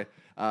wanted to Yeah.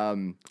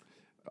 say.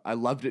 I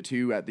loved it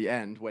too at the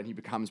end when he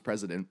becomes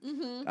president.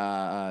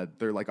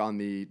 They're like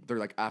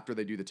after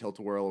they do the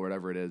tilt-a-whirl or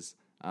whatever it is.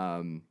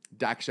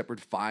 Dax Shepard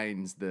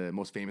finds the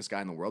most famous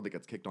guy in the world that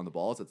gets kicked on the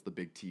balls. That's the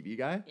big TV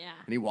guy. Yeah.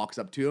 And he walks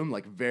up to him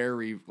like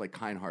very like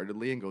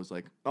kind-heartedly and goes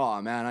like,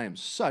 "Oh man, I am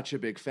such a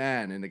big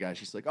fan." And the guy,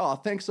 she's like, "Oh,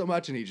 thanks so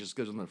much." And he just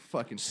goes on the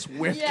fucking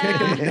swift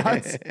kick in the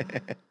nuts.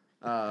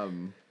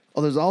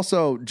 Oh, there's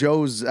also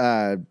Joe's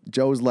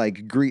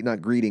like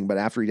not greeting, but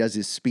after he does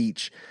his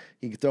speech,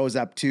 he throws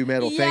up two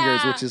middle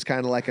fingers, which is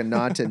kind of like a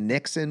nod to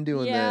Nixon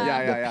doing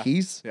the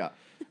peace. Yeah.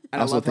 I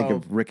And also love think how-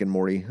 of Rick and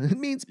Morty. It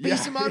means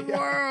peace among yeah.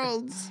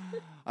 worlds.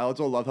 I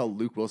also love how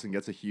Luke Wilson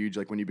gets a huge,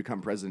 like when you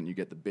become president, you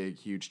get the big,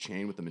 huge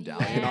chain with the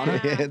medallion on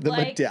it. Yeah, the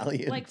like,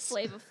 medallions. Like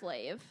Flava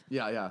Flav.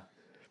 Yeah. Well,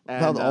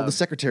 And, all the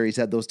secretaries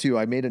had those too.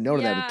 I made a note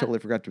of that. I Yeah. totally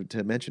forgot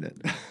to mention it.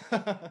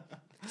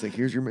 It's like,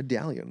 here's your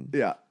medallion.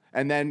 Yeah.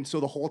 And then, so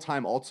the whole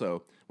time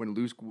also, when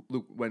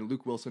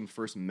Luke Wilson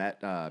first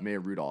met Maya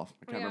Rudolph,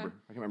 I can't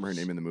remember her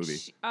name in the movie.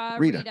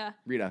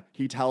 Rita.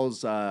 She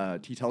tells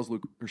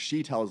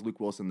Luke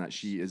Wilson that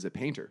she is a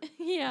painter.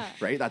 Yeah.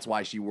 Right? That's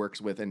why she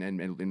works with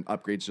and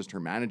Upgrade's just her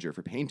manager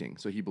for painting.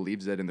 So he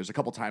believes it. And there's a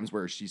couple times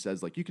where she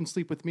says, like, "You can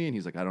sleep with me." And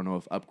he's like, "I don't know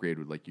if Upgrade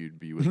would like you to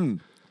be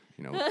with,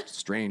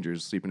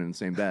 strangers sleeping in the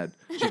same bed."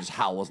 She just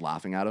howls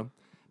laughing at him.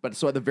 But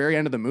so at the very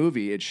end of the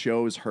movie, it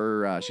shows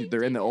her.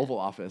 They're in the Oval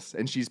Office,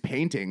 and she's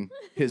painting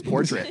his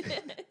portrait,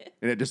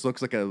 and it just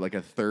looks like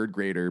a third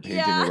grader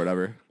painting or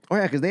whatever. Oh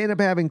yeah, because they end up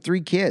having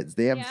 3 kids.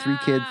 They have 3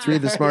 kids, 3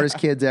 of the smartest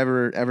kids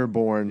ever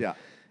born. Yeah.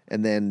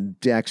 And then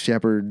Dax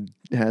Shepard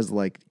has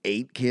like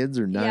 8 kids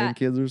or 9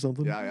 kids or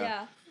something.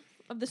 Yeah.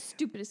 Of the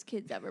stupidest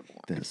kids ever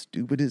born. The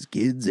stupidest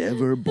kids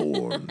ever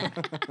born.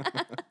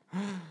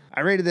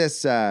 I rated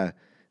this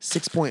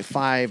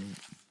 6.5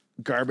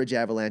 garbage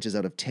avalanches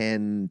out of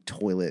 10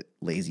 toilet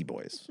lazy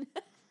boys.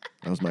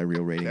 That was my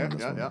real rating on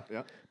this one.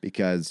 Yeah.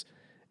 Because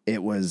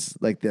it was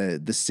like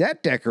the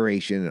set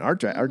decoration and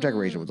art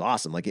decoration was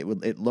awesome. Like it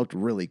looked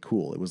really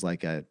cool. It was like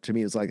to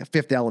me it was like a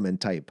Fifth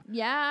Element type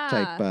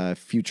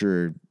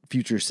future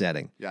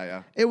setting.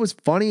 Yeah. It was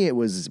funny. It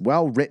was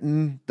well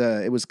written.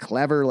 It was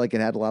clever. Like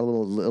it had a lot of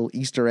little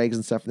Easter eggs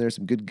and stuff in there.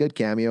 Some good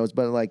cameos,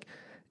 but like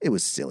it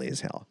was silly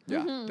as hell.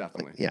 Yeah,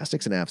 definitely. Yeah,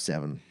 6.5,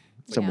 7,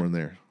 somewhere in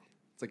there.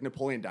 It's like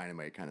Napoleon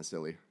Dynamite, kind of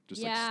silly,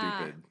 just like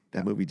stupid.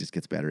 That movie just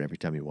gets better every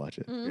time you watch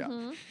it.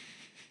 Yeah.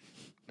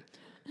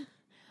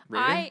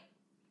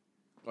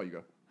 Oh, you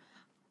go.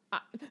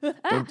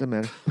 Doesn't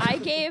matter. I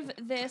gave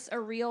this a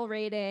real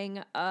rating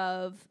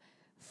of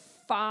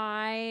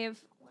 5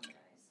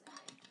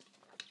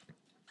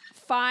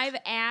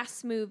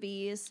 ass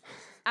movies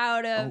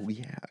out of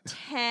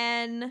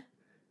 10.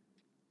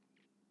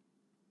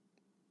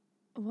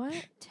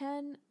 What?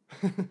 10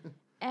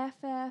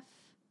 FF.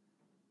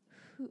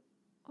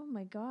 Oh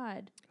my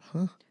God.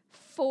 Huh?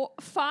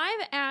 5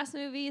 ass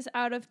movies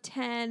out of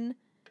 10.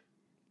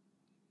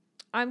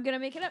 I'm going to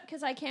make it up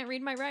because I can't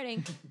read my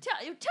writing. Tell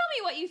me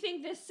what you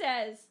think this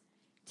says.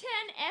 10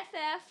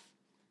 FF.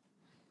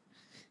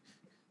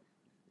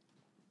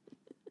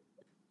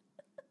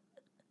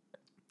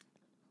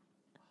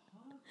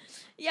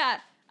 Yeah,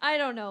 I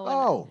don't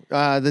know.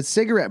 Oh, the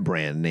cigarette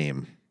brand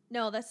name.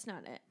 No, that's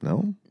not it.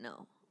 No?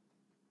 No.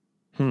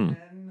 For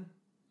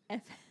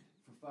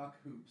fuck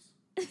hoops.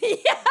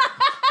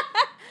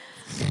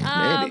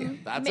 Maybe.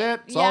 That's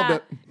it. Solved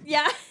it.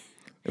 Yeah.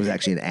 It was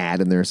actually an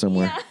ad in there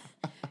somewhere. Yeah.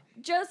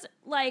 Just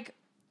like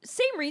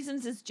same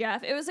reasons as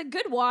Jeff. It was a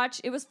good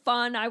watch. It was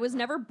fun. I was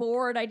never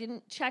bored. I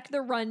didn't check the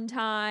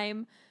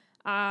runtime.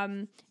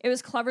 It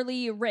was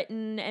cleverly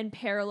written and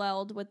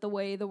paralleled with the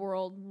way the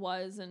world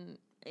was and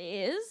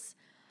is.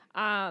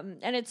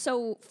 And it's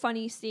so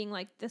funny seeing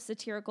like the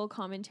satirical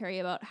commentary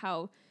about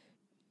how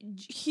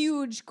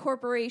huge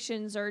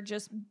corporations are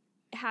just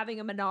having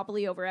a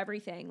monopoly over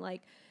everything.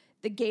 Like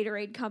the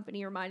Gatorade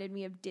company reminded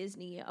me of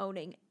Disney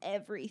owning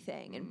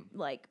everything and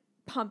like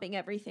pumping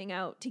everything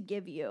out to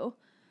give you.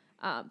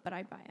 But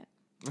I'd buy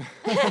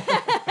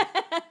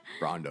it.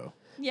 Rondo.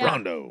 Yeah.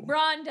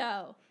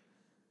 Rondo.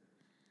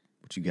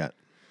 What you got?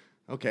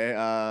 Okay,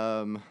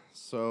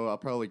 so I'll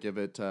probably give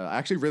it. I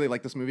actually really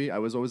like this movie. I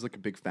was always like a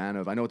big fan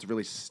of. I know it's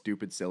really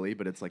stupid, silly,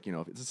 but it's like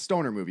it's a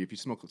stoner movie. If you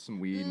smoke some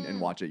weed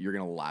and watch it, you're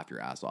gonna laugh your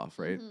ass off,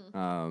 right?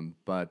 And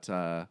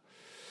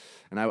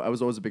I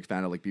was always a big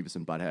fan of like Beavis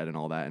and Butthead and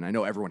all that. And I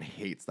know everyone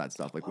hates that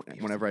stuff. Like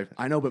whenever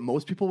I know, but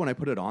most people when I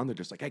put it on, they're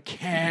just like, I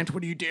can't.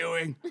 What are you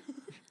doing?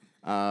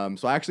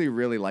 So I actually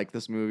really like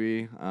this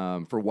movie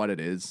for what it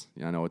is.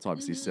 Yeah, I know it's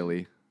obviously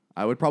silly.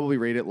 I would probably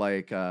rate it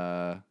like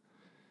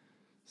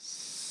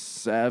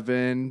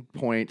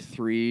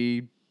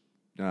 7.3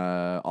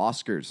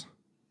 Oscars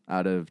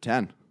out of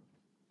 10.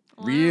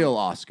 Real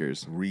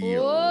Oscars.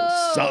 Real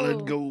Whoa.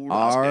 solid gold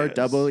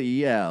Oscars.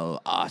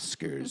 REEL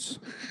Oscars.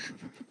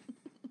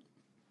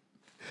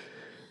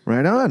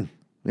 Right on.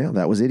 Yeah,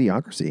 that was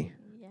Idiocracy.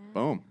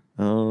 Boom.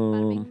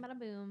 Bada bing, bada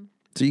boom.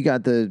 So you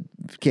got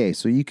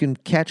so you can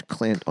catch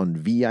Clint on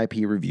VIP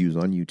reviews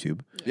on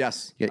YouTube.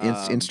 Yes. You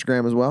got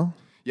Instagram as well?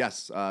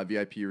 Yes.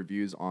 VIP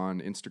reviews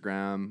on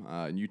Instagram,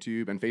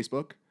 YouTube, and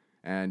Facebook.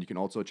 And you can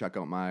also check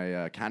out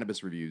my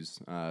cannabis reviews.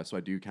 So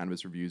I do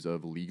cannabis reviews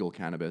of legal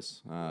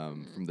cannabis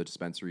from the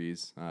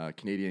dispensaries,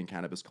 Canadian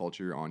cannabis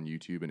culture on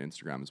YouTube and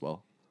Instagram as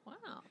well. Wow.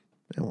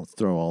 And we'll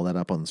throw all that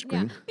up on the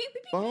screen.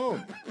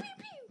 Boom.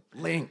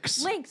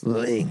 Links.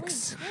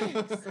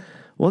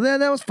 Well,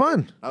 that was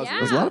fun. That was,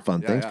 It was a lot of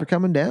fun. Thanks for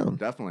coming down.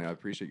 Definitely. I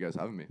appreciate you guys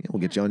having me. Yeah,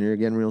 we'll get you on here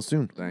again real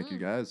soon. Thank you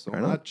guys so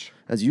Right on. much.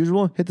 As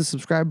usual, hit the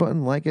subscribe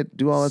button, like it,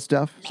 do all that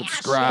stuff.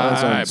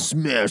 Subscribe.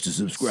 Smash the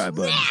subscribe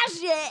button.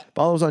 Smash it.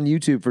 Follow us on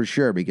YouTube for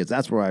sure because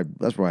that's where I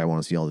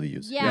want to see all the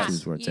views. Yeah. This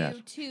is where it's at.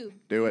 YouTube.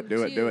 Do it.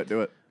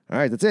 All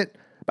right, that's it.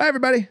 Bye,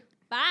 everybody.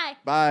 Bye.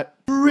 Bye.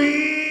 Real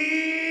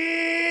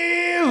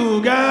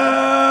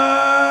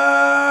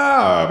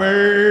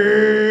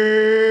garbage.